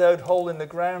shadowed hole in the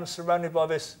ground surrounded by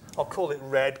this, I'll call it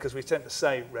red because we tend to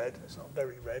say red, it's not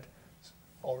very red, it's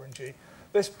orangey.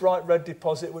 This bright red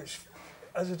deposit which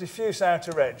has a diffuse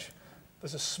outer edge.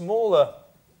 There's a smaller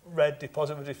red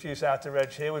deposit with a diffuse outer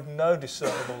edge here with no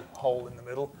discernible hole in the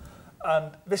middle,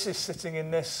 and this is sitting in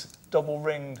this double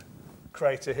ringed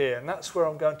crater here, and that's where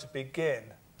I'm going to begin,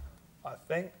 I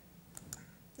think.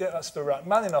 Yeah, that's the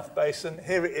Rachmaninoff Basin.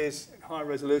 Here it is in high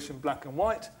resolution, black and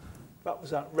white. That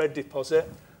was that red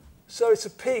deposit. So it's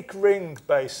a peak ringed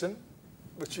basin,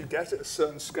 which you get at a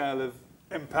certain scale of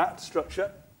impact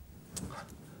structure.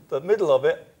 The middle of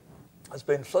it has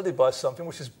been flooded by something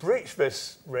which has breached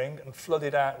this ring and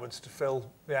flooded outwards to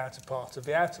fill the outer part of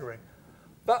the outer ring.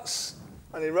 That's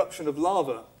an eruption of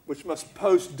lava, which must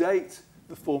post-date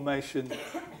the formation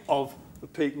of the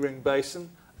peak ring basin.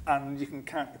 And you can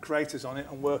count the craters on it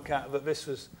and work out that this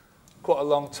was quite a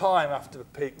long time after the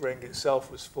peak ring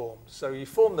itself was formed. So you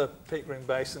form the peak ring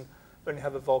basin, then you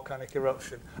have a volcanic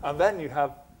eruption. And then you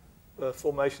have the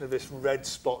formation of this red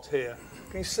spot here.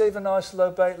 Can you see the nice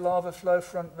lobate lava flow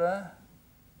front there?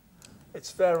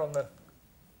 It's there on the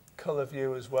colour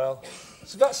view as well.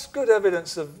 So that's good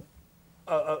evidence of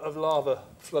lava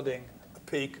flooding a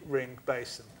peak ring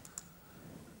basin.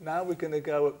 Now we're going to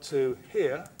go up to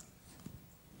here.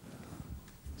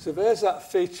 So there's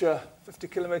that feature 50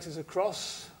 kilometres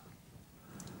across.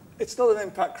 It's not an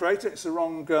impact crater, it's the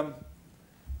wrong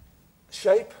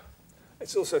shape.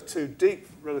 It's also too deep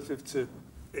relative to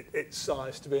its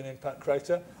size to be an impact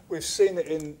crater. We've seen it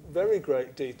in very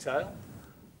great detail.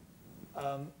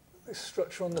 This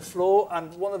structure on the floor,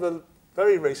 and one of the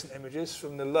very recent images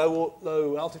from the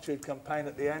low altitude campaign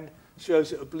at the end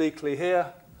shows it obliquely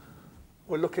here.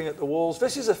 We're looking at the walls.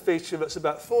 This is a feature that's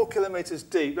about 4 kilometres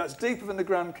deep. That's deeper than the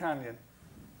Grand Canyon.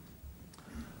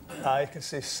 You can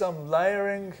see some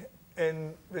layering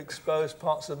in the exposed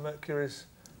parts of Mercury's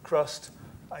crust.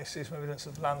 You see some evidence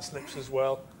of landslips as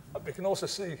well. We can also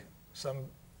see some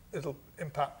little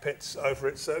impact pits over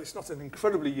it, so it's not an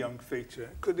incredibly young feature.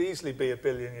 It could easily be 1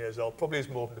 billion years old, probably is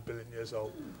more than 1 billion years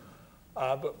old.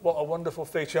 But what a wonderful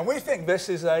feature. And we think this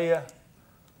is a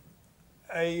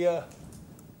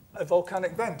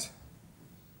volcanic vent.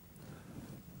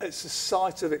 It's a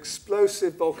site of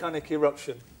explosive volcanic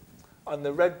eruption, and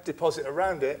the red deposit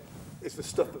around it is the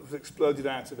stuff that was exploded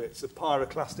out of it. It's a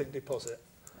pyroclastic deposit.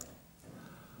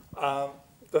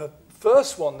 The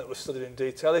first one that was studied in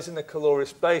detail is in the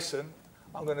Chloris Basin.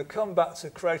 I'm going to come back to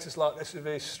craters like this with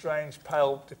these strange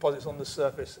pale deposits on the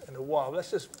surface in a while.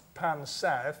 Let's just pan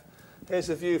south. Here's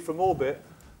a view from orbit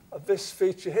of this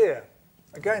feature here.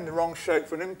 Again, the wrong shape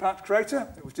for an impact crater.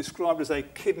 It was described as a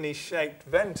kidney-shaped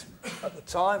vent at the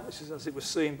time. This is as it was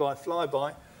seen by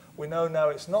flyby. We know now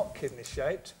it's not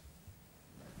kidney-shaped.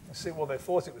 You can see, well, they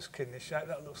thought it was kidney-shaped.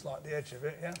 That looks like the edge of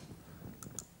it, yeah?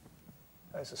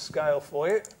 There's a scale for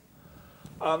you.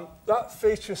 That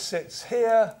feature sits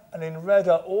here, and in red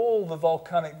are all the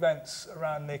volcanic vents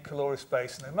around the Chloris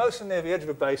Basin, and mostly near the edge of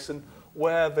the basin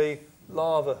where the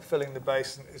lava filling the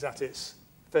basin is at its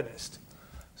thinnest.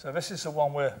 So this is the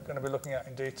one we're going to be looking at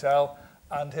in detail,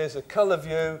 and here's a colour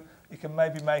view. You can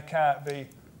maybe make out the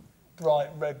bright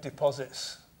red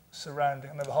deposits surrounding,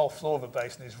 and the whole floor of a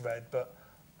basin is red, but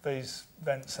these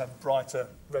vents have brighter,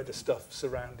 redder stuff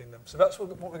surrounding them. So that's what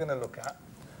we're going to look at.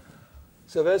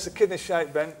 So there's the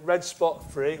kidney-shaped vent, red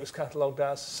spot free. It was catalogued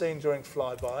as seen during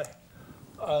flyby,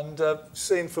 and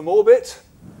seen from orbit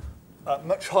at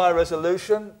much higher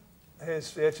resolution.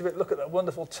 Here's the edge of it. Look at that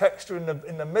wonderful texture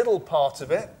in the middle part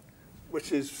of it,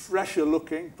 which is fresher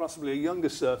looking, possibly a younger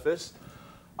surface,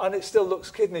 and it still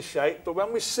looks kidney-shaped. But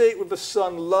when we see it with the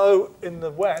sun low in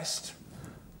the west,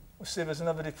 we see there's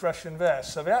another depression there.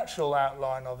 So the actual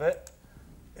outline of it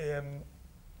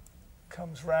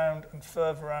comes round and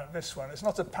further out this one. It's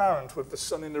not apparent with the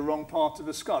sun in the wrong part of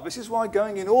the sky. This is why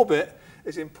going in orbit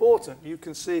is important. You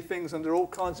can see things under all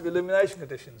kinds of illumination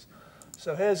conditions.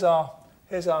 So here's our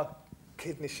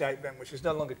kidney-shaped vent, which is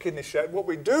no longer kidney-shaped. What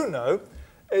we do know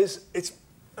is it's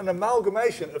an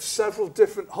amalgamation of several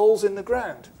different holes in the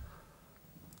ground.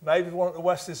 Maybe the one at the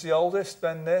west is the oldest,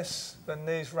 then this, then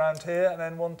these round here, and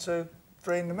then 1, 2,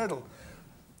 3 in the middle.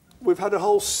 We've had a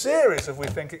whole series of, we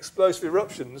think, explosive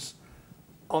eruptions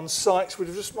on sites which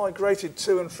have just migrated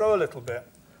to and fro a little bit.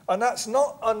 And that's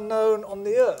not unknown on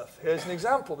the Earth. Here's an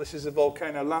example. This is the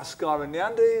volcano Lascar in the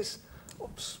Andes.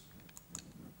 Oops.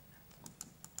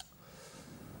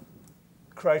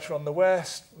 Crater on the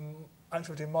west.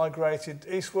 Activity migrated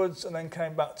eastwards and then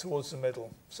came back towards the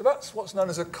middle. So that's what's known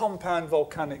as a compound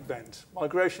volcanic vent.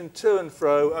 Migration to and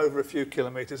fro over a few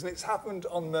kilometres. And it's happened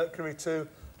on Mercury too,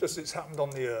 just as it's happened on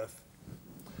the Earth.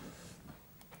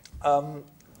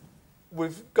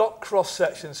 We've got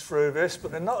cross-sections through this,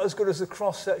 but they're not as good as the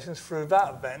cross-sections through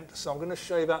that vent. So I'm going to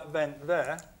show you that vent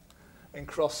there in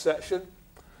cross-section.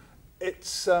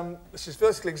 This is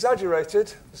vertically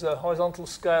exaggerated. There's a horizontal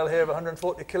scale here of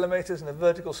 140 kilometres and a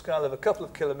vertical scale of a couple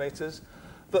of kilometres.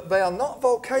 But they are not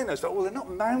volcanoes. Well, they're not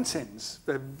mountains.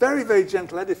 They're very, very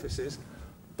gentle edifices.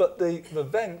 But the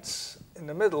vents in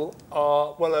the middle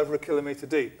are well over 1 kilometre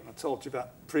deep. And I told you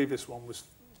that previous one was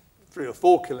 3 or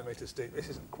 4 kilometres deep. This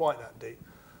isn't quite that deep.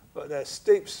 But they're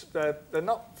steep. They're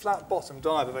not flat-bottomed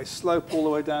either. They slope all the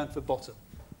way down to the bottom.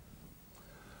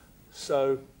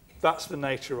 So that's the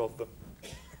nature of them.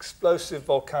 Explosive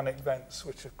volcanic vents,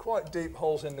 which are quite deep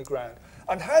holes in the ground.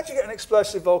 And how do you get an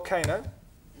explosive volcano?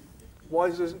 Why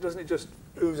doesn't it just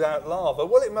ooze out lava?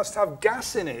 Well, it must have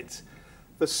gas in it.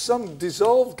 There's some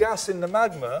dissolved gas in the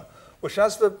magma, which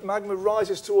as the magma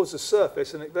rises towards the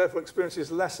surface and it therefore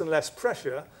experiences less and less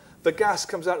pressure, the gas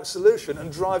comes out of solution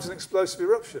and drives an explosive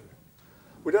eruption.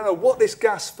 We don't know what this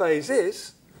gas phase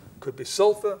is. Could be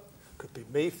sulfur, could be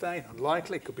methane,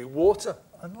 unlikely, could be water,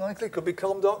 unlikely, could be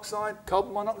carbon dioxide,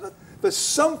 carbon monoxide. There's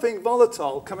something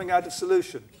volatile coming out of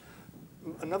solution.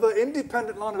 Another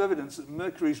independent line of evidence that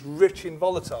Mercury is rich in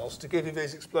volatiles to give you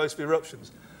these explosive eruptions.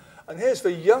 And here's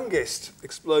the youngest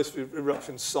explosive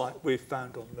eruption site we've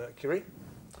found on Mercury.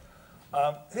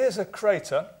 Here's a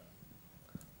crater.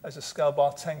 There's a scale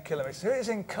bar 10 kilometres. Here it is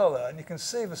in colour, and you can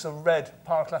see there's a red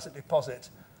pyroclastic deposit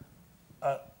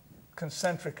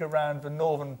concentric around the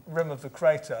northern rim of the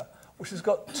crater, which has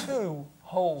got 2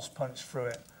 holes punched through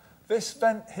it. This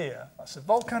vent here, that's a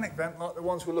volcanic vent like the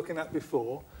ones we were looking at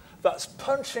before, that's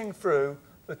punching through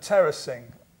the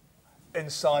terracing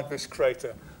inside this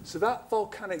crater. So that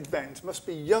volcanic vent must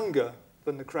be younger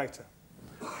than the crater.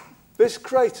 This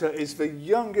crater is the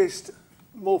youngest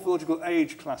morphological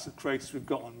age class of craters we've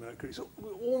got on Mercury. It's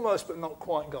almost but not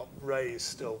quite got rays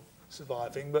still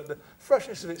surviving, but the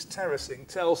freshness of its terracing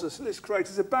tells us that this crater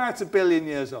is about 1 billion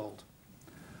years old.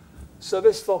 So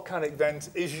this volcanic vent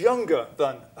is younger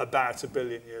than about 1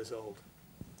 billion years old.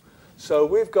 So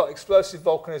we've got explosive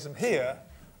volcanism here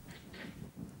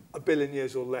 1 billion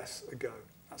years or less ago.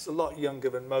 That's a lot younger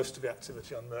than most of the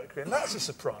activity on Mercury, and that's a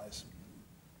surprise.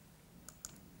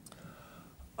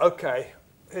 Okay,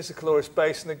 here's the Caloris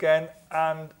Basin again,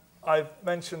 and I've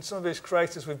mentioned some of these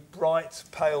craters with bright,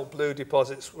 pale blue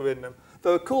deposits within them. They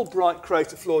were called bright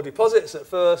crater floor deposits at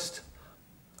first.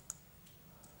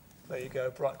 There you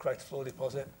go, bright crater floor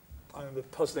deposit. I remember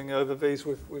puzzling over these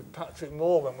with Patrick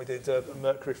Moore when we did a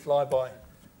Mercury flyby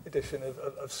edition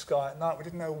of Sky at Night. We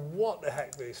didn't know what the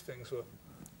heck these things were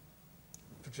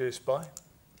produced by.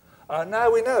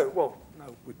 Now we know. Well,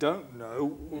 no, we don't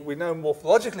know. We know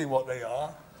morphologically what they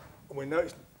are, and we know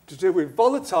it's to do with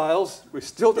volatiles. We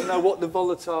still don't know what the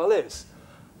volatile is.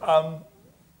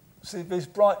 See these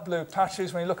bright blue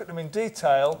patches, when you look at them in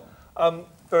detail,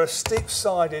 there are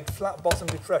steep-sided, flat-bottom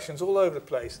depressions all over the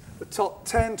place. The top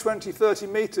 10, 20, 30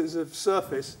 metres of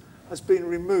surface has been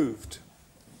removed.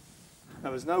 Now,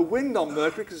 there's no wind on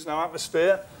Mercury because there's no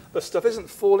atmosphere. The stuff isn't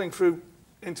falling through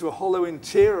into a hollow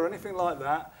interior or anything like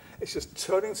that. It's just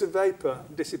turning to vapour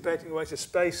and dissipating away to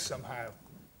space somehow.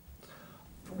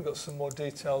 probably got some more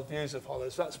detailed views of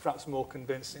hollows. That's perhaps more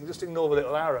convincing. Just ignore the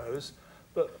little arrows.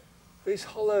 But these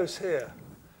hollows here,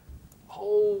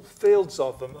 whole fields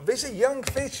of them. And these are young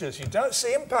features. You don't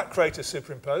see impact craters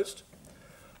superimposed.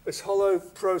 This hollow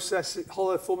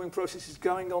forming process is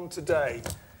going on today.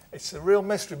 It's a real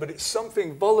mystery, but it's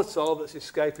something volatile that's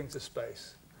escaping to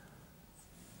space.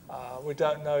 We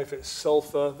don't know if it's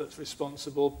sulfur that's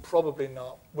responsible. Probably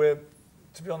not. We're,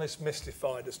 to be honest,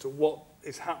 mystified as to what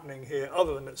is happening here,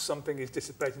 other than that something is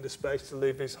dissipating to space to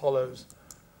leave these hollows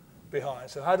behind.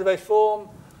 So how do they form?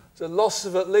 It's a loss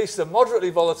of at least a moderately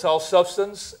volatile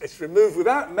substance. It's removed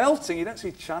without melting. You don't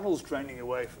see channels draining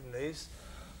away from these.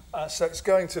 So it's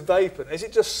going to vapor. Is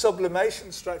it just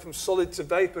sublimation straight from solid to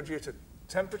vapor due to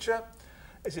temperature?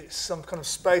 Is it some kind of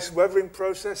space weathering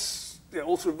process?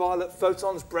 Ultraviolet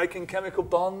photons breaking chemical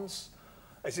bonds?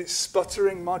 Is it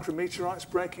sputtering micrometeorites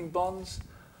breaking bonds?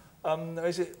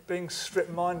 Is it being strip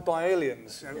mined by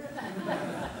aliens?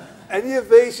 Any of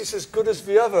these is as good as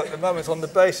the other at the moment on the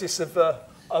basis of the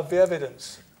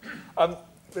evidence.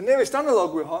 The nearest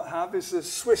analogue we have is the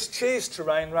Swiss cheese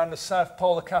terrain around the south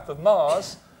polar cap of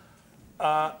Mars.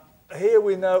 Here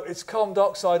we know it's carbon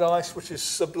dioxide ice which is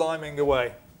subliming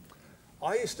away.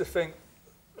 I used to think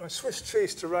Swiss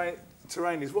cheese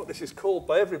terrain is what this is called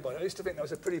by everybody. I used to think that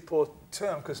was a pretty poor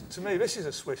term because to me this is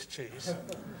a Swiss cheese.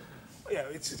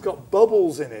 It's got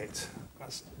bubbles in it.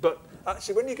 But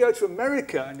actually when you go to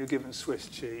America and you're given Swiss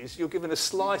cheese, you're given a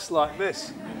slice like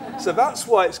this. So that's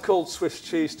why it's called Swiss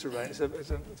cheese terrain.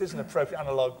 It is an appropriate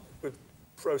analogue with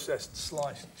processed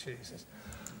sliced cheeses.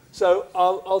 So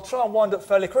I'll try and wind up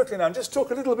fairly quickly now and just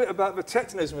talk a little bit about the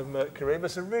tectonism of Mercury.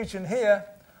 There's a region here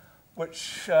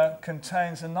which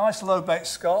contains a nice lobate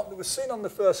scarp that was seen on the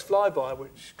first flyby,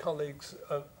 which colleagues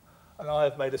and I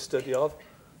have made a study of.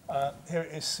 Here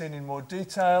it is seen in more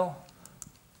detail.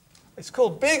 It's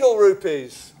called Beagle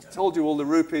rupees. I told you all the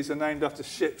rupees are named after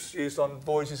ships used on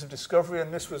voyages of discovery,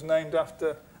 and this was named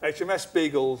after HMS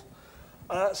Beagle.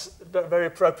 And that's a very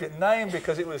appropriate name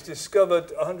because it was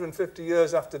discovered 150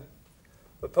 years after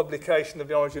the publication of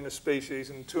The Origin of Species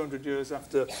and 200 years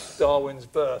after Darwin's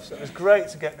birth. So it was great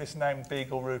to get this name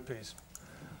Beagle rupees.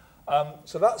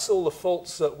 So that's all the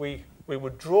faults that we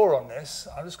would draw on this.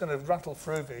 I'm just going to rattle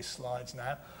through these slides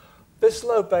now. This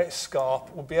lobate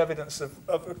scarp will be evidence of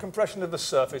a compression of the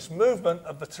surface, movement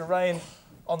of the terrain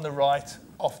on the right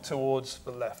off towards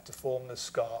the left to form the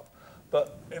scarp.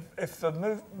 But if the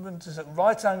movement is at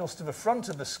right angles to the front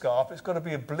of the scarp, it's got to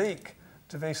be oblique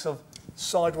to these sort of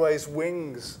sideways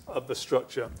wings of the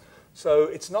structure. So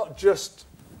it's not just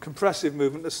compressive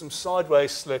movement, there's some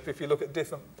sideways slip if you look at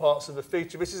different parts of the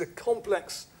feature. This is a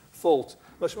complex fault,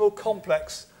 much more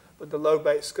complex than the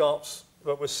lobate scarps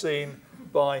that were seen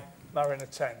by Mariner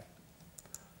 10.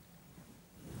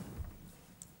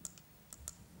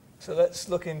 So let's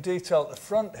look in detail at the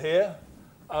front here.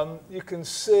 You can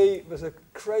see there's a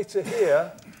crater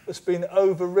here that's been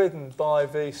overridden by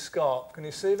the scarp. Can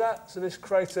you see that? So this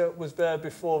crater was there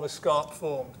before the scarp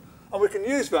formed. And we can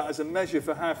use that as a measure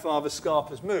for how far the scarp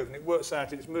has moved. And it works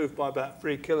out it's moved by about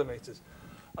 3 kilometres.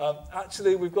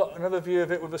 Actually, we've got another view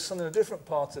of it with the sun in a different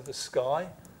part of the sky.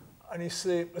 And you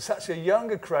see it's actually a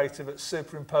younger crater that's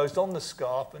superimposed on the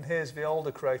scarp. And here's the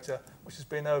older crater, which has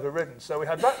been overridden. So we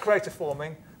had that crater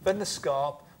forming, then the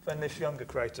scarp, then this younger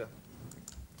crater.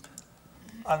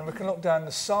 And we can look down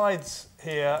the sides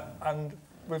here, and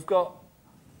we've got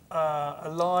a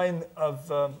line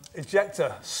of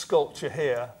ejector sculpture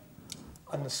here,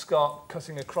 and the scarp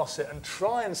cutting across it, and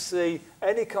try and see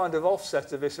any kind of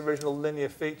offset of this original linear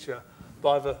feature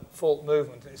by the fault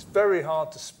movement. It's very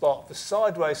hard to spot. The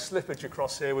sideways slippage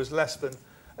across here was less than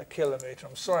 1 kilometre.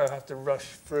 I'm sorry I have to rush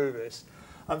through this.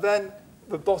 And then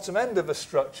the bottom end of the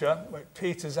structure, where it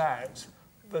peters out,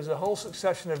 there's a whole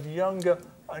succession of younger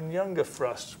and younger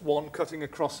thrusts, one cutting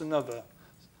across another.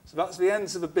 So that's the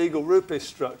ends of the Beagle rupee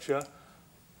structure,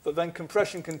 but then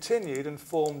compression continued and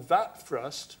formed that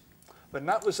thrust. Then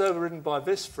that was overridden by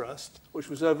this thrust, which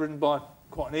was overridden by,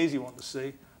 quite an easy one to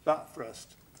see, that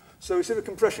thrust. So we see the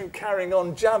compression carrying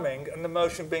on, jamming, and the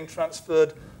motion being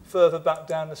transferred further back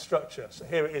down the structure. So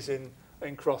here it is in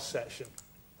cross-section.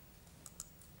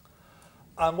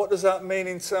 And what does that mean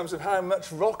in terms of how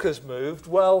much rock has moved?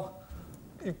 Well,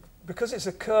 because it's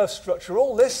a curved structure,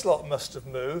 all this lot must have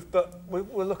moved, but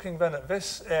we're looking then at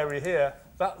this area here.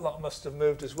 That lot must have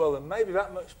moved as well, and maybe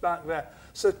that much back there.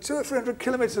 So 200 or 300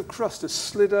 kilometres of crust has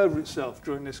slid over itself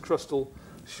during this crustal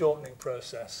shortening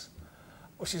process,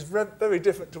 which is very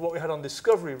different to what we had on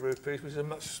Discovery rupees, which is a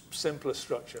much simpler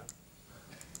structure.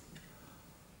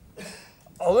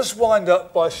 I'll just wind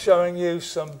up by showing you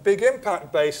some big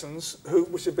impact basins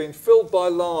which have been filled by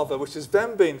lava, which has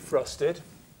then been thrusted.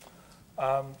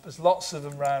 There's lots of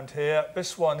them around here.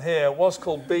 This one here was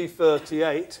called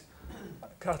B38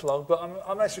 catalogue, but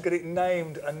I'm actually getting it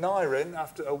named Aneirin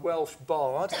after a Welsh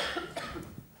bard.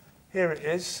 Here it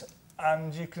is,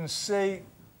 and you can see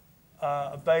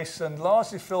a basin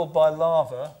largely filled by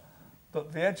lava,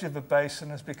 but the edge of the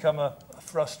basin has become a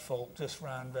thrust fault just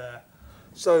round there.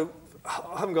 So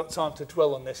I haven't got time to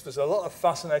dwell on this. There's a lot of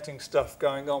fascinating stuff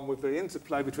going on with the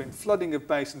interplay between flooding of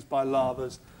basins by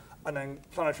lavas and then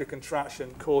planetary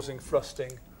contraction causing thrusting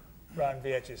around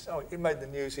the edges. Oh, it made the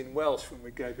news in Welsh when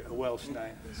we gave it a Welsh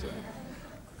name. So,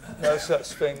 no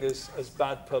such thing as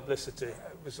bad publicity.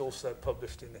 It was also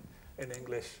published in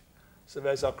English. So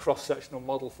there's our cross-sectional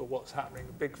model for what's happening.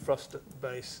 A big thrust at the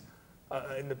base,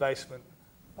 in the basement,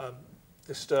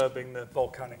 disturbing the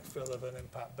volcanic fill of an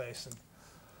impact basin.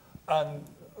 And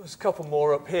there's a couple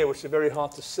more up here which are very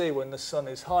hard to see when the sun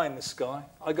is high in the sky.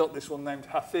 I got this one named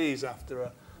Hafiz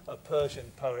after a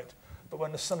Persian poet. But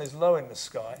when the sun is low in the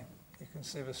sky, you can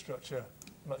see the structure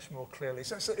much more clearly.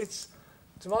 So it's,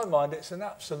 to my mind, it's an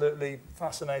absolutely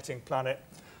fascinating planet.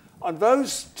 And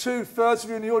those 2/3 of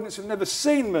you in the audience who've never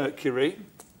seen Mercury,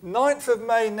 9th of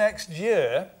May next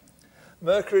year,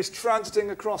 Mercury is transiting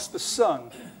across the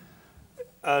sun.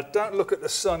 Don't look at the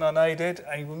sun unaided,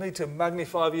 and you will need to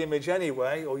magnify the image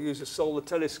anyway, or use a solar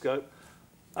telescope.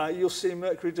 You'll see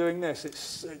Mercury doing this.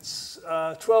 It's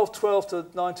 12/12 to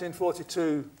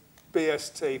 1942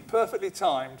 BST, perfectly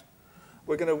timed.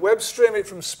 We're going to web stream it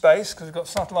from space, because we've got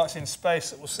satellites in space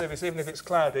that will see this, even if it's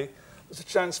cloudy. There's a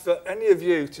chance for any of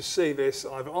you to see this,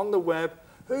 either on the web.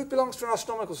 Who belongs to an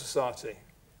astronomical society?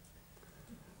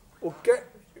 Well,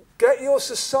 get your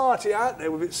society out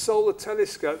there with its solar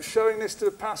telescope, showing this to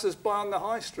the passers-by on the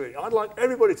high street. I'd like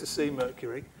everybody to see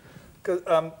Mercury,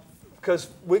 because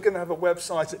we're going to have a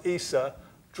website at ESA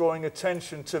drawing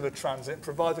attention to the transit,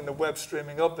 providing the web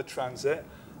streaming of the transit,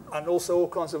 and also all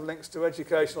kinds of links to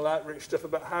educational outreach stuff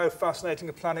about how fascinating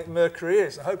a planet Mercury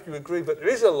is. I hope you agree that there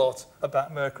is a lot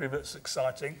about Mercury that's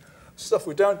exciting, stuff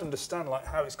we don't understand, like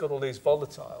how it's got all these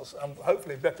volatiles, and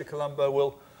hopefully BepiColombo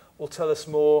will tell us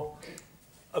more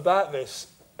about this.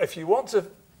 If you want to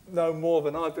know more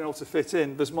than I've been able to fit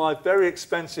in, there's my very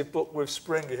expensive book with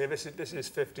Springer here. This is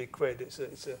 50 quid. It's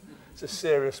a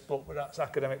serious book, but that's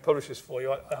academic publishers for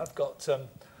you. I have got,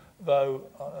 though,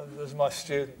 there's my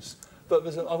students. But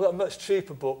I've got a much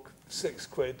cheaper book, 6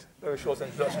 quid, very short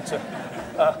introduction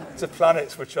to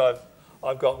planets, which I've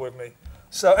got with me.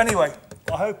 So anyway,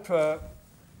 I hope that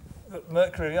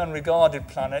Mercury, the unregarded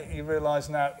planet, you realise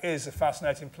now is a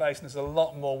fascinating place, and there's a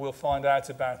lot more we'll find out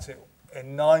about it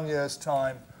in 9 years'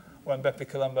 time when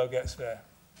BepiColombo gets there.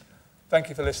 Thank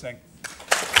you for listening.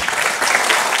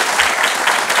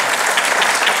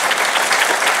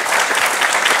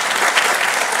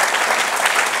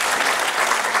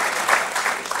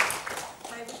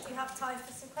 We have time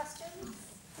for some questions.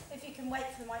 If you can wait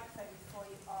for the microphone before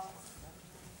you ask.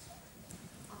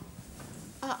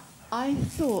 I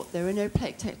thought there were no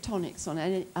plate tectonics on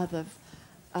any other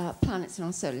planets in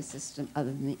our solar system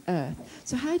other than the Earth.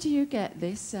 So how do you get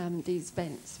this, these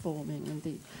vents forming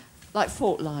and like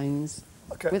fault lines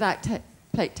without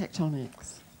plate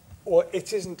tectonics? Well,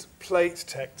 it isn't plate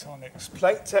tectonics.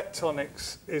 Plate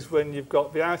tectonics is when you've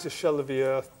got the outer shell of the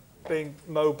Earth being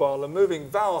mobile and moving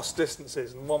vast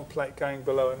distances and one plate going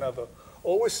below another.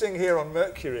 All we're seeing here on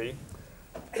Mercury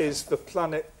is the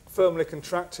planet firmly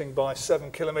contracting by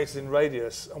 7 kilometres in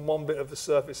radius and one bit of the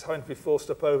surface having to be forced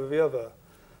up over the other.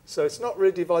 So it's not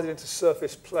really divided into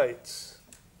surface plates.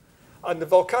 And the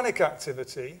volcanic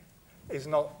activity is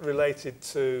not related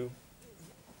to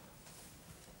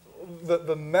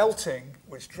the melting,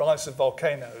 which drives the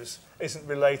volcanoes, isn't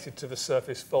related to the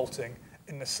surface faulting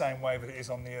in the same way that it is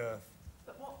on the Earth.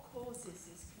 But what causes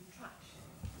this contraction?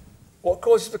 What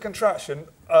causes the contraction?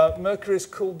 Mercury has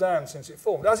cooled down since it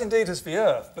formed, as indeed has the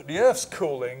Earth. But the Earth's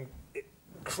cooling,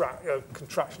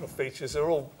 contractional features are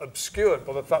all obscured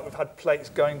by the fact we've had plates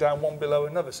going down one below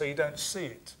another, so you don't see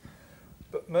it.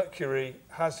 But Mercury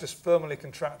has just firmly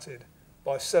contracted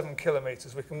by 7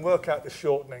 kilometres. We can work out the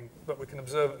shortening, but we can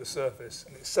observe at the surface,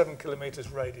 and it's 7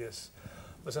 kilometres radius.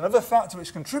 There's another factor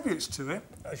which contributes to it.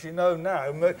 As you know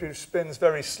now, Mercury spins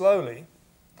very slowly.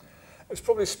 It's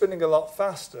probably spinning a lot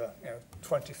faster,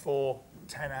 24,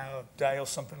 10-hour day or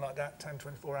something like that, 10,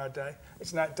 24-hour day.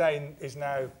 That day is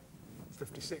now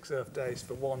 56 Earth days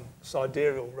for one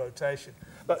sidereal rotation.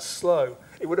 That's slow.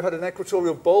 It would have had an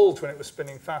equatorial bulge when it was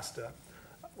spinning faster.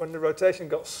 When the rotation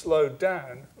got slowed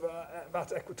down,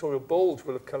 that equatorial bulge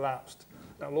will have collapsed.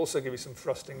 That will also give you some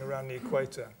thrusting around the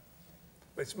equator.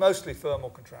 It's mostly thermal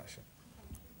contraction.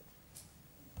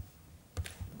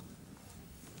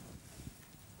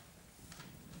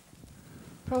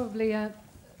 Probably a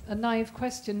naive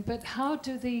question, but how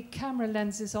do the camera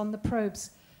lenses on the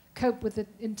probes cope with the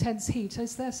intense heat?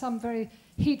 Is there some very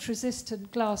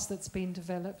heat-resistant glass that's been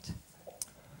developed?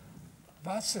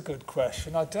 That's a good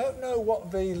question. I don't know what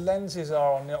the lenses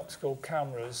are on the optical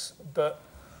cameras, but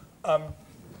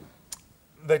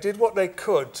they did what they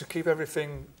could to keep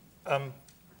everything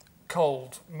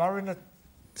cold.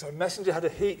 Messenger had a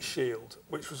heat shield,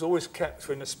 which was always kept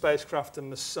between the spacecraft and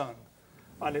the sun.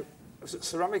 And it was a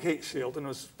ceramic heat shield, and there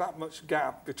was that much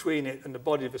gap between it and the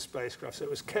body of the spacecraft, so it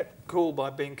was kept cool by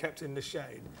being kept in the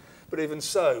shade. But even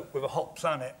so, with a hot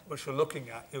planet, which we're looking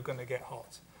at, you're going to get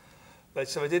hot.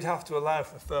 So they did have to allow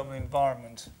for a thermal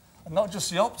environment. And not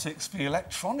just the optics, the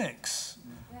electronics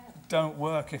don't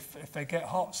work if they get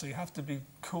hot, so you have to be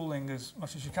cooling as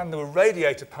much as you can. There were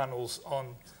radiator panels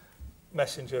on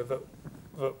Messenger that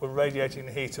were radiating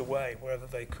the heat away wherever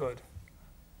they could.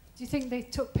 Do you think they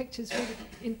took pictures really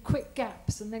in quick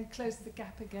gaps and then closed the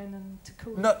gap again and to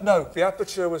cool? No, the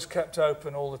aperture was kept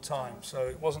open all the time, so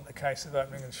it wasn't a case of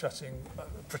opening and shutting,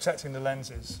 protecting the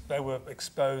lenses. They were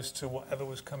exposed to whatever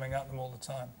was coming at them all the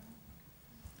time.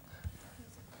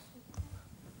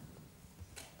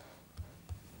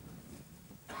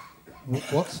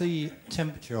 What's the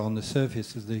temperature on the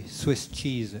surface of the Swiss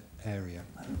cheese area?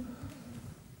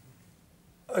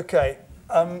 Okay,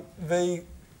 the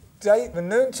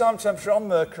noontime temperature on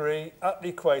Mercury at the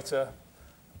equator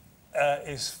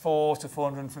is 4 to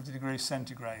 450 degrees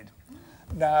centigrade.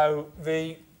 Now,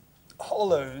 the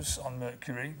hollows on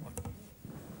Mercury,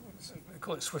 we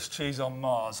call it Swiss cheese on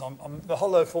Mars, the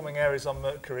hollow forming areas on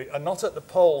Mercury are not at the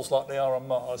poles like they are on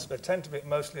Mars. They tend to be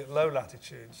mostly at low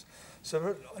latitudes. So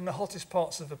we're in the hottest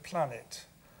parts of the planet,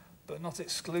 but not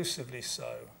exclusively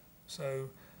so. So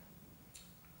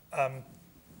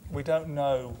we don't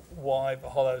know why the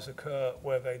hollows occur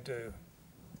where they do,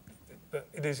 but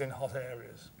it is in hot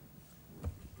areas.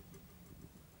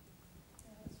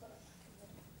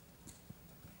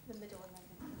 The middle and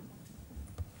then.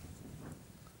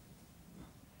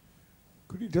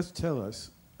 Could you just tell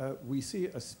us, we see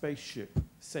a spaceship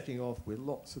setting off with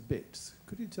lots of bits.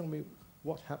 Could you tell me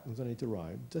what happens when it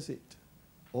arrives? Does it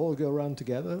all go around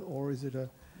together, or is it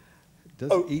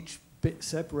does each bit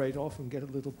separate off and get a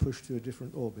little push to a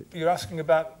different orbit? You're asking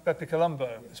about BepiColombo,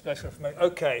 spacecraft.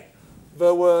 Okay,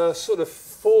 there were sort of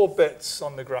 4 bits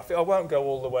on the graphic. I won't go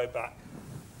all the way back.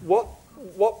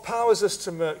 What powers us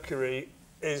to Mercury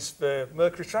is the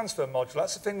Mercury transfer module.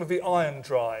 That's the thing with the ion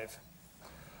drive.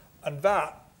 And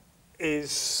that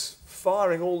is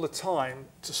firing all the time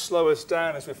to slow us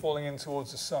down as we're falling in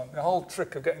towards the sun. The whole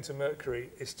trick of getting to Mercury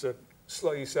is to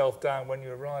slow yourself down when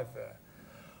you arrive there.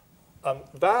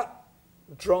 That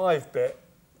drive bit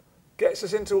gets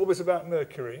us into orbit about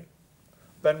Mercury.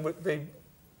 Then with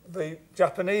the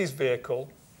Japanese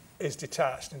vehicle is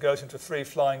detached and goes into free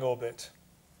flying orbit.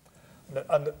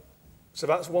 So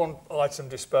that's one item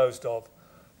disposed of.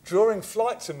 During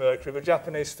flight to Mercury, the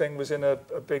Japanese thing was in a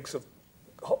big sort of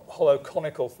hollow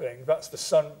conical thing. That's the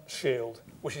sun shield,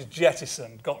 which is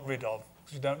jettisoned, got rid of.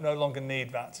 You don't no longer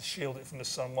need that to shield it from the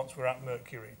sun once we're at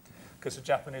Mercury, because the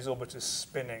Japanese orbiter is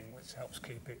spinning, which helps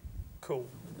keep it cool.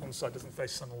 One side doesn't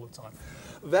face the sun all the time.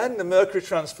 Then the Mercury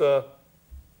transfer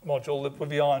module with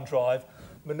the ion drive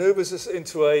maneuvers us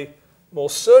into a more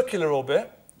circular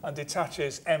orbit and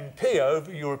detaches MPO,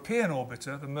 the European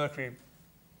orbiter, the Mercury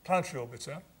planetary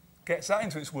orbiter, gets that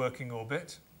into its working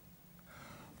orbit.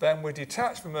 Then we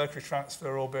detach the Mercury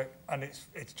transfer orbit and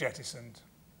it's jettisoned.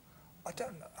 I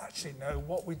don't actually know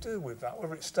what we do with that,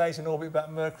 whether it stays in orbit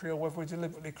about Mercury or whether we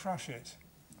deliberately crash it.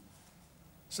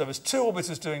 So there's 2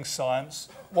 orbiters doing science,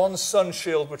 one sun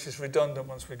shield, which is redundant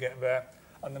once we get there,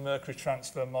 and the Mercury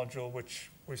transfer module, which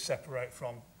we separate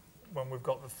from when we've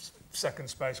got the second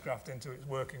spacecraft into its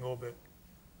working orbit.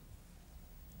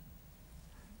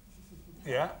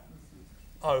 Yeah?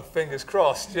 Oh, fingers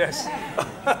crossed, yes.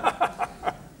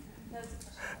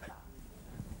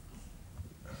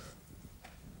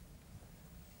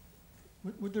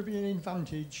 Would there be an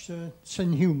advantage to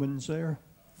send humans there?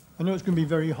 I know it's going to be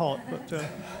very hot, but...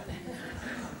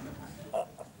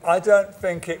 I don't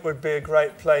think it would be a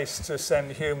great place to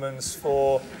send humans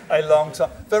for a long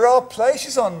time. There are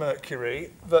places on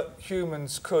Mercury that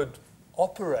humans could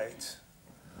operate.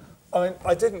 I mean,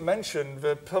 I didn't mention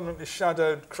the permanently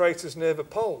shadowed craters near the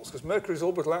poles, because Mercury's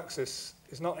orbital axis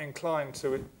is not inclined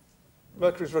to it.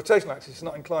 Mercury's rotational axis is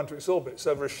not inclined to its orbit,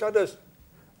 so there are shadows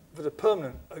that are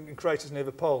permanent in craters near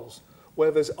the poles, where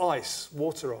there's ice,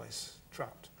 water ice,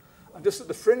 trapped. And just at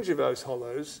the fringe of those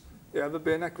hollows, Yeah, there'd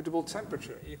be an equitable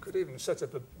temperature. You could even set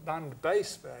up a manned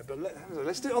base there, but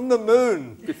let's do it on the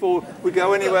moon before we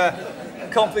go anywhere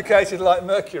complicated like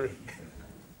Mercury.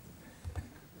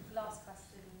 Last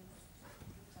question.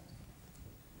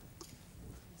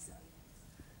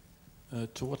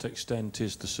 To what extent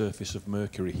is the surface of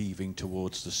Mercury heaving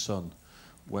towards the sun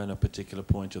when a particular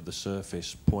point of the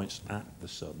surface points at the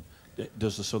sun?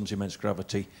 Does the sun's immense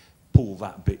gravity pull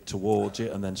that bit towards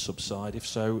it and then subside? If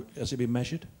so, has it been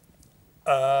measured?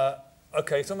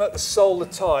 Okay, talking about the solar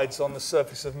tides on the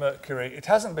surface of Mercury, it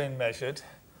hasn't been measured.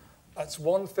 That's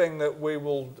one thing that we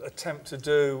will attempt to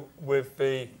do with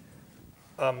the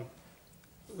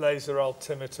laser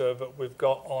altimeter that we've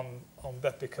got on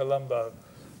BepiColombo.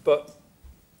 But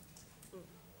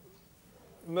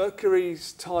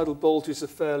Mercury's tidal bulges are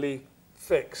fairly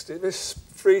fixed. This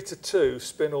 3-to-2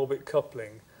 spin-orbit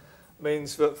coupling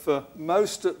means that for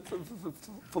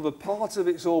the part of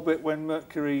its orbit when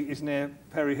Mercury is near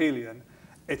perihelion,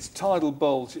 its tidal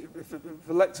bulge, if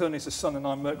Electron is the sun and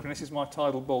I'm Mercury, and this is my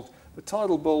tidal bulge, the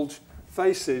tidal bulge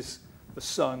faces the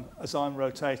sun as I'm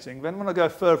rotating. Then when I go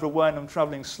further away and I'm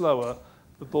travelling slower,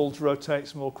 the bulge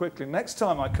rotates more quickly. Next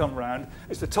time I come round,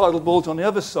 it's the tidal bulge on the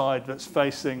other side that's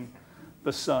facing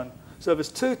the sun. So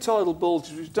there's two tidal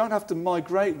bulges which don't have to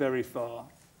migrate very far.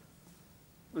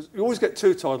 You always get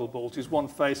two tidal bulges, one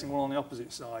facing, one on the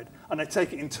opposite side, and they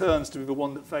take it in turns to be the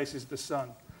one that faces the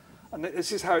sun. And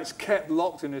this is how it's kept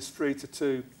locked in this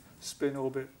 3-to-2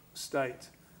 spin-orbit state.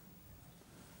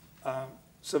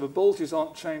 So the bulges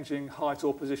aren't changing height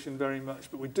or position very much,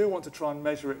 but we do want to try and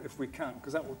measure it if we can,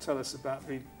 because that will tell us about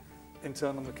the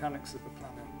internal mechanics of the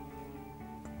planet.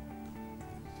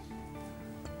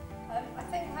 I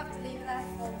think we'll have to leave it there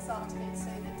for this afternoon so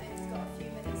that Dave's got a few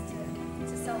minutes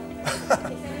to celebrate.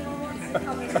 If anyone wants to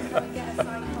come and get a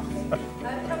sign